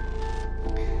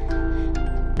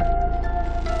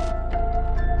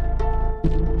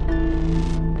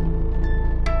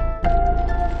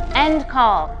 End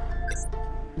call.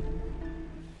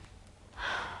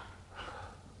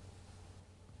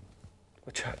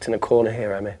 We're trapped in a corner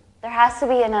here, Emmy. There has to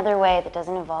be another way that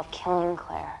doesn't involve killing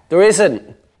Claire. There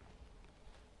isn't.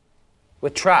 We're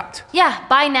trapped. Yeah,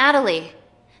 by Natalie.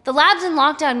 The lab's in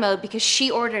lockdown mode because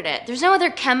she ordered it. There's no other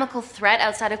chemical threat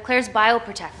outside of Claire's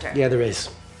bioprotector. Yeah, there is.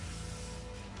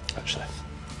 Actually.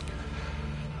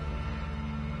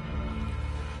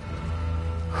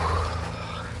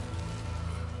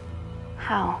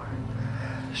 How?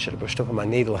 Should have brushed up on my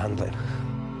needle handling.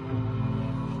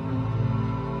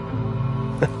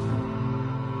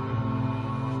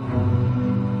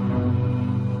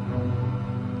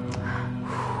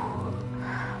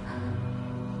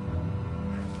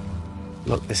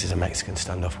 Look, this is a Mexican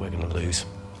standoff we're going to lose.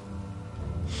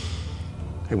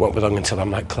 It won't be long until I'm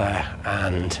like Claire,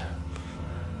 and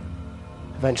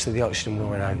eventually the oxygen will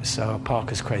run out, so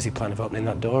Parker's crazy plan of opening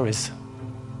that door is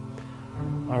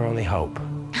our only hope.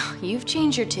 You've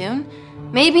changed your tune.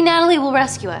 Maybe Natalie will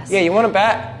rescue us. Yeah, you want to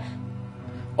bet?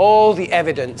 All the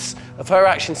evidence of her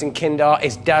actions in Kindar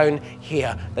is down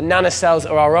here. The nanocells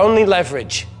are our only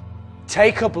leverage.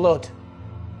 Take her blood,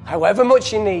 however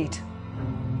much you need.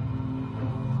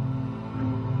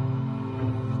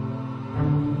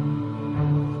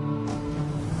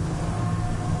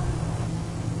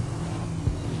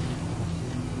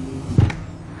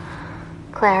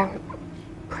 Claire,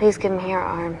 please give me your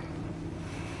arm.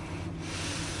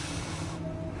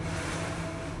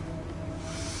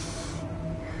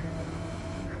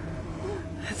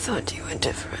 I thought you were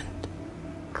different.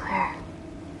 Claire.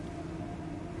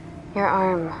 Your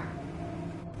arm.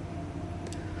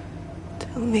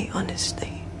 Tell me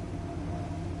honestly.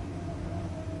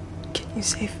 Can You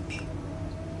saved me.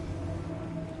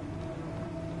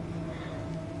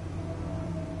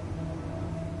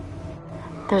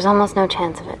 There's almost no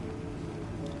chance of it.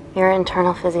 Your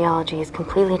internal physiology is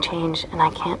completely changed, and I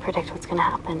can't predict what's gonna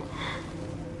happen.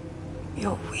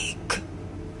 You're weak.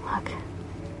 Look,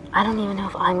 I don't even know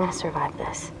if I'm gonna survive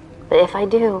this. But if I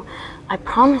do, I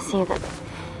promise you that...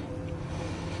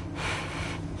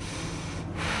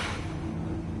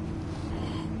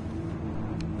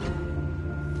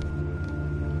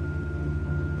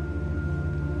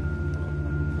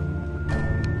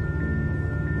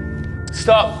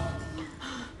 Stop!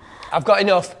 I've got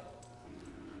enough.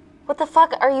 What the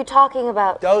fuck are you talking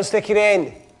about? Don't stick it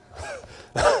in.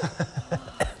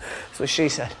 That's what she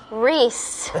said.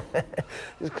 Reese.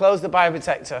 Just close the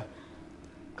bioprotector.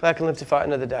 Claire can live to fight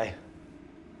another day.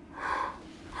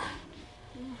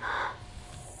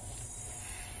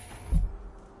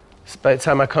 It's about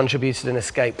time I contributed an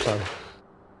escape plan.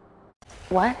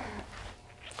 What?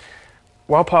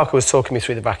 While Parker was talking me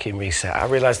through the vacuum reset, I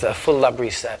realised that a full lab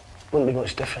reset wouldn't be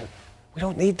much different. We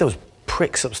don't need those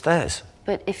pricks upstairs.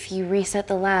 But if you reset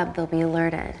the lab, they'll be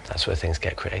alerted. That's where things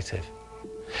get creative.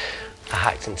 I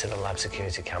hacked into the lab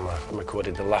security camera and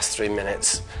recorded the last 3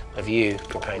 minutes of you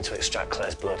preparing to extract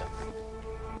Claire's blood.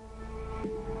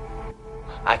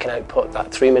 I can output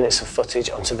that 3 minutes of footage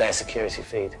onto their security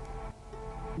feed.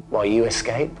 While you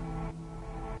escape,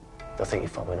 they'll think you're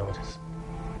following orders.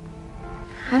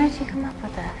 How did you come up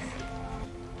with this?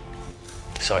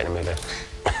 Saw it in a movie.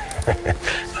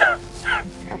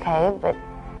 Okay, but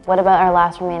what about our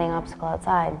last remaining obstacle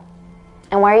outside?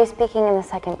 And why are you speaking in the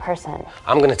second person?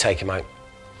 I'm going to take him out.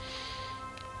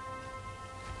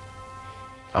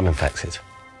 I'm infected.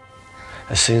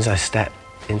 As soon as I step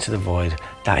into the void,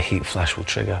 that heat flash will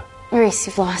trigger. Reese,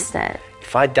 you've lost it.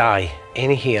 If I die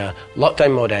in here,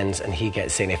 lockdown mode ends and he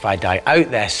gets in. If I die out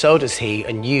there, so does he,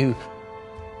 and you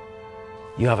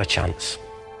have a chance.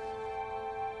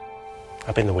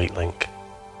 I've been the weak link.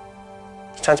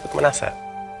 It's time to become an asset.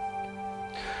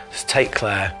 Just take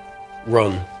Claire,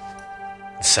 run,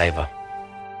 and save her.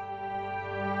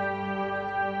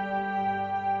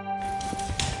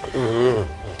 Please.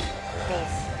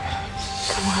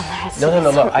 Come on, there has to No, be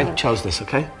look, I something. chose this,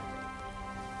 okay?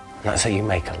 And that's how you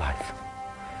make a life.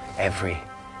 Every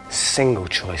single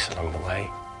choice along the way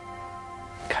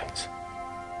counts.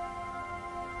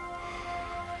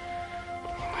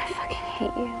 I fucking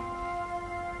hate you.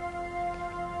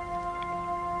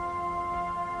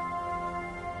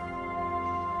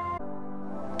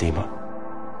 Dima,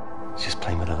 he's just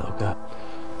playing with a little girl.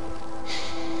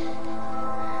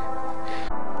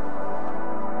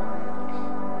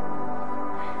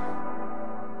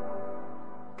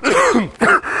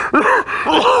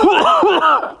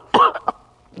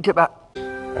 Get back. I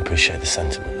appreciate the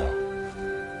sentiment, though.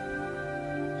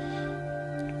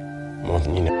 More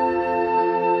than you know.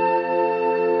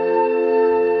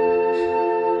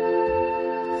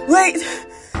 Wait!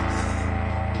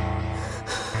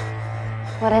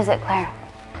 What is it, Claire?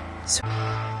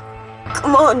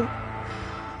 Come on.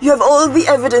 You have all the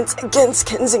evidence against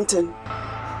Kensington.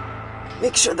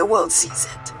 Make sure the world sees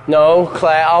it. No,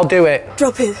 Claire, I'll do it.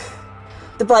 Drop it.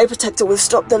 The bioprotector will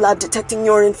stop the lab detecting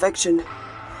your infection.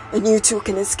 And you two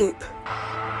can escape.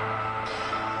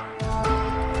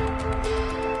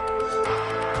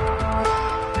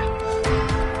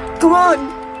 Come on!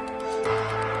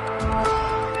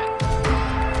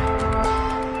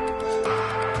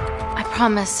 I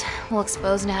promise we'll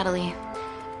expose Natalie,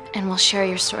 and we'll share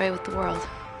your story with the world.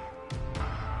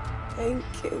 Thank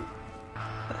you.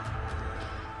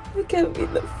 You get me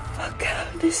the fuck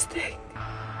out of this thing.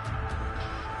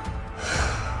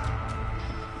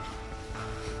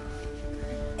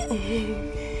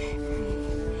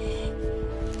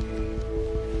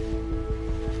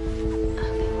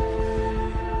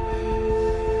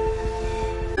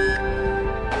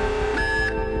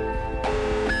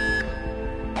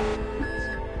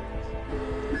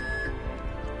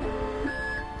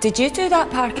 Did you do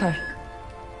that, Parker?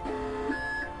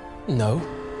 No.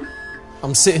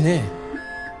 I'm sitting here.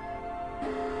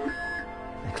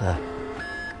 Hey, Claire.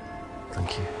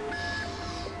 Thank you.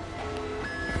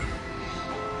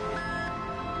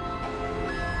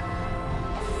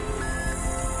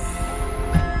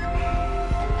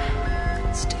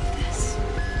 Let's do this.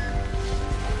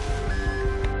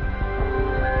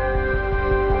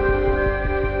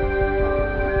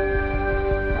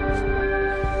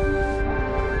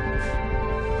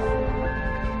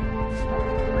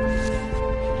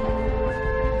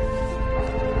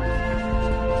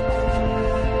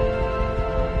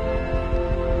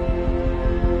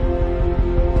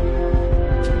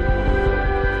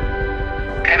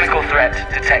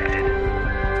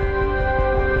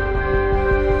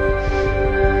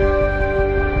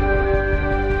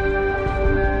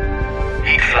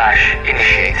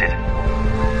 initiated.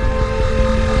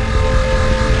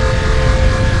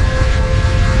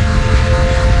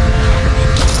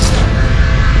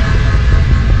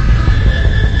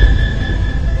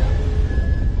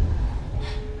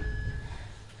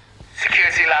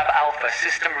 Security Lab Alpha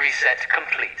system reset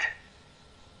complete.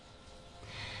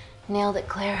 Nailed it,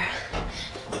 Claire.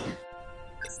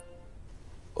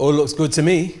 All looks good to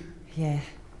me. Yeah.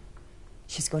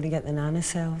 She's going to get the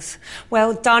nanocells.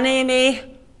 Well done,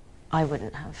 Amy. I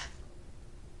wouldn't have.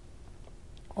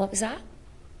 What was that?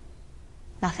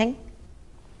 Nothing?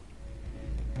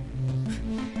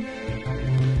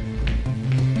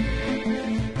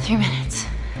 Three minutes.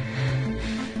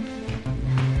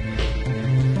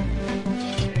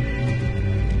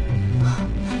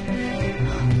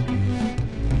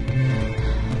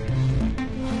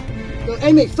 Yo,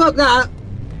 Amy, fuck that!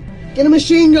 Get a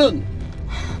machine gun!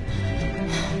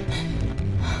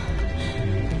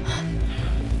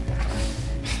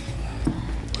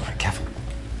 Alright, careful.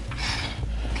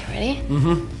 Okay, ready?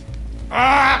 Mm-hmm.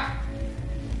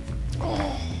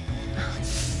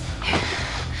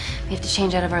 We have to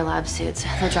change out of our lab suits.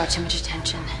 They'll draw too much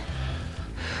attention.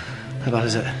 How bad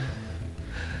is it?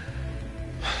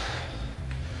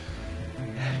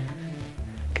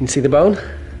 Can you see the bone?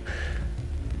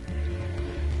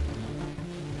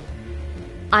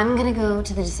 I'm gonna go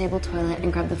to the disabled toilet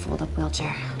and grab the fold-up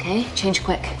wheelchair, okay? Change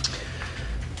quick.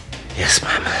 Yes,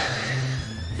 ma'am.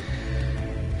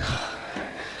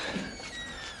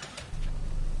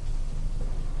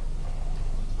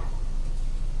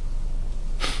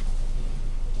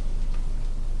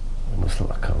 It must look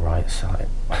like a right side.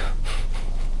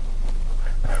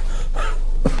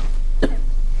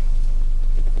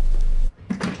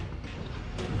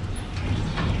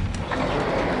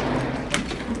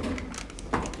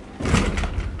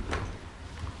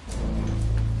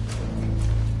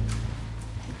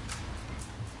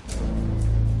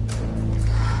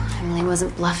 Emily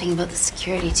wasn't bluffing about the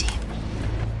security team.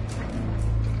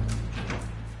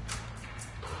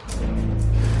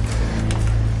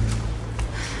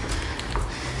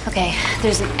 Okay,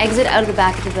 there's an exit out of the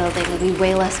back of the building. It'll be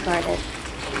way less guarded.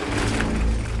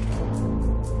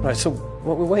 Right, so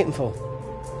what we're waiting for?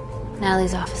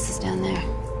 Natalie's office is down there.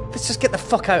 Let's just get the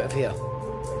fuck out of here.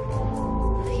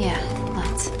 Yeah,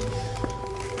 let's.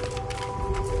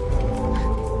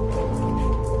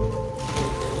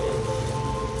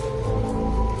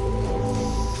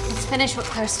 Let's finish what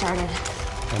Claire started.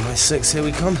 MI6, here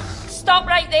we come. Stop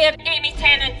right there, Amy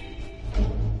Tennant.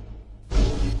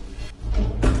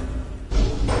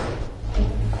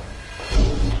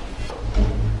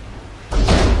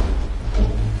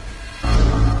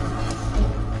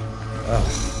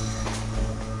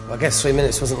 Well, I guess 3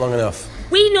 minutes wasn't long enough.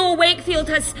 We know Wakefield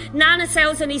has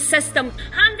nanocells in his system.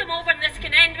 Hand him over and this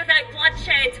can end without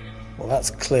bloodshed. Well,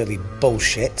 that's clearly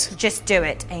bullshit. Just do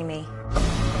it, Amy.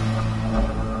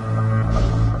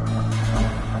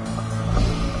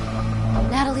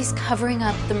 Natalie's covering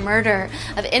up the murder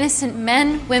of innocent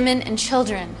men, women, and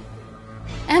children.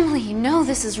 Emily, you know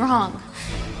this is wrong.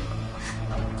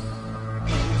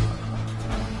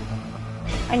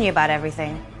 I knew about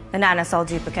everything. The nanosol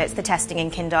duplicates, the testing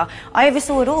in Kindar. I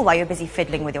oversaw it all while you're busy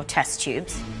fiddling with your test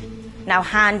tubes. Now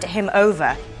hand him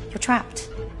over. You're trapped.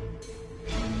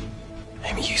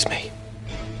 Amy, use me.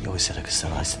 You always said I could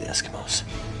sell ice to the Eskimos.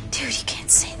 Dude, you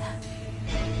can't say that.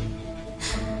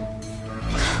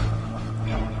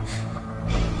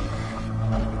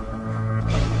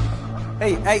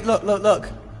 Hey, look. Look,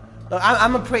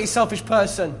 I'm a pretty selfish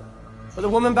person. But the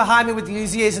woman behind me with the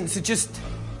Uzi isn't, so just...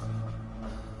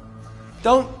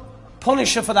 don't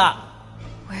punish her for that.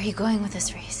 Where are you going with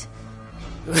this, Reese?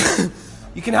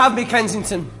 You can have me,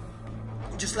 Kensington.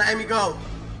 Just let Amy go.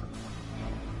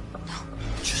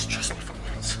 Just trust me for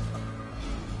once.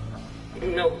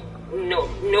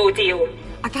 No deal.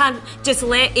 I can't just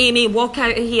let Amy walk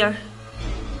out of here.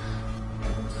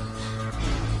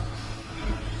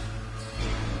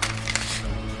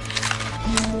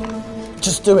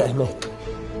 Just do it, Amy.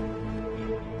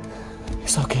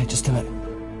 It's okay, just do it.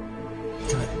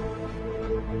 Do it.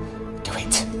 Do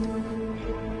it.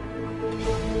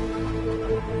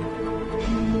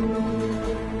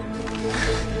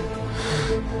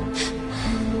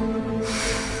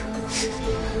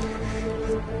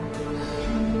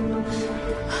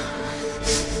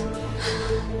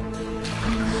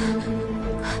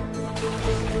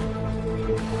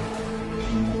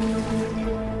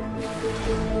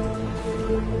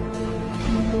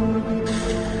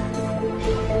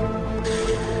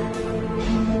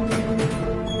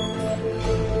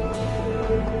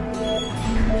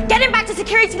 Get him back to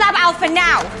Security Lab Alpha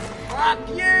now! Fuck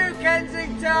you,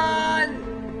 Kensington!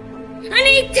 I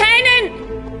need Tennant!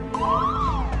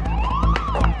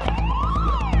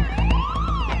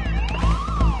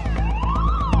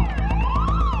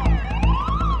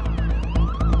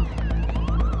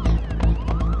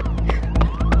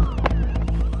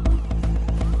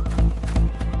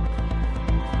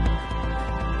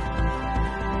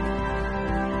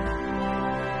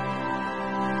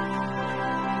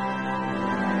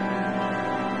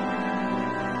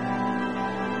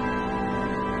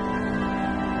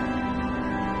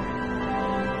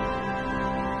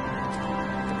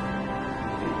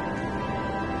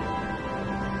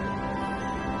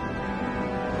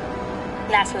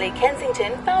 Natalie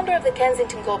Kensington, founder of the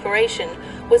Kensington Corporation,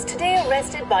 was today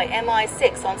arrested by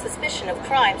MI6 on suspicion of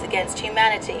crimes against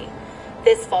humanity.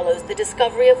 This follows the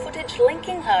discovery of footage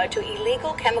linking her to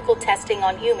illegal chemical testing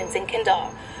on humans in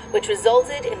Kandar, which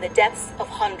resulted in the deaths of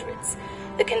hundreds.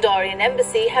 The Kandarian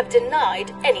embassy have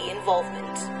denied any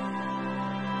involvement.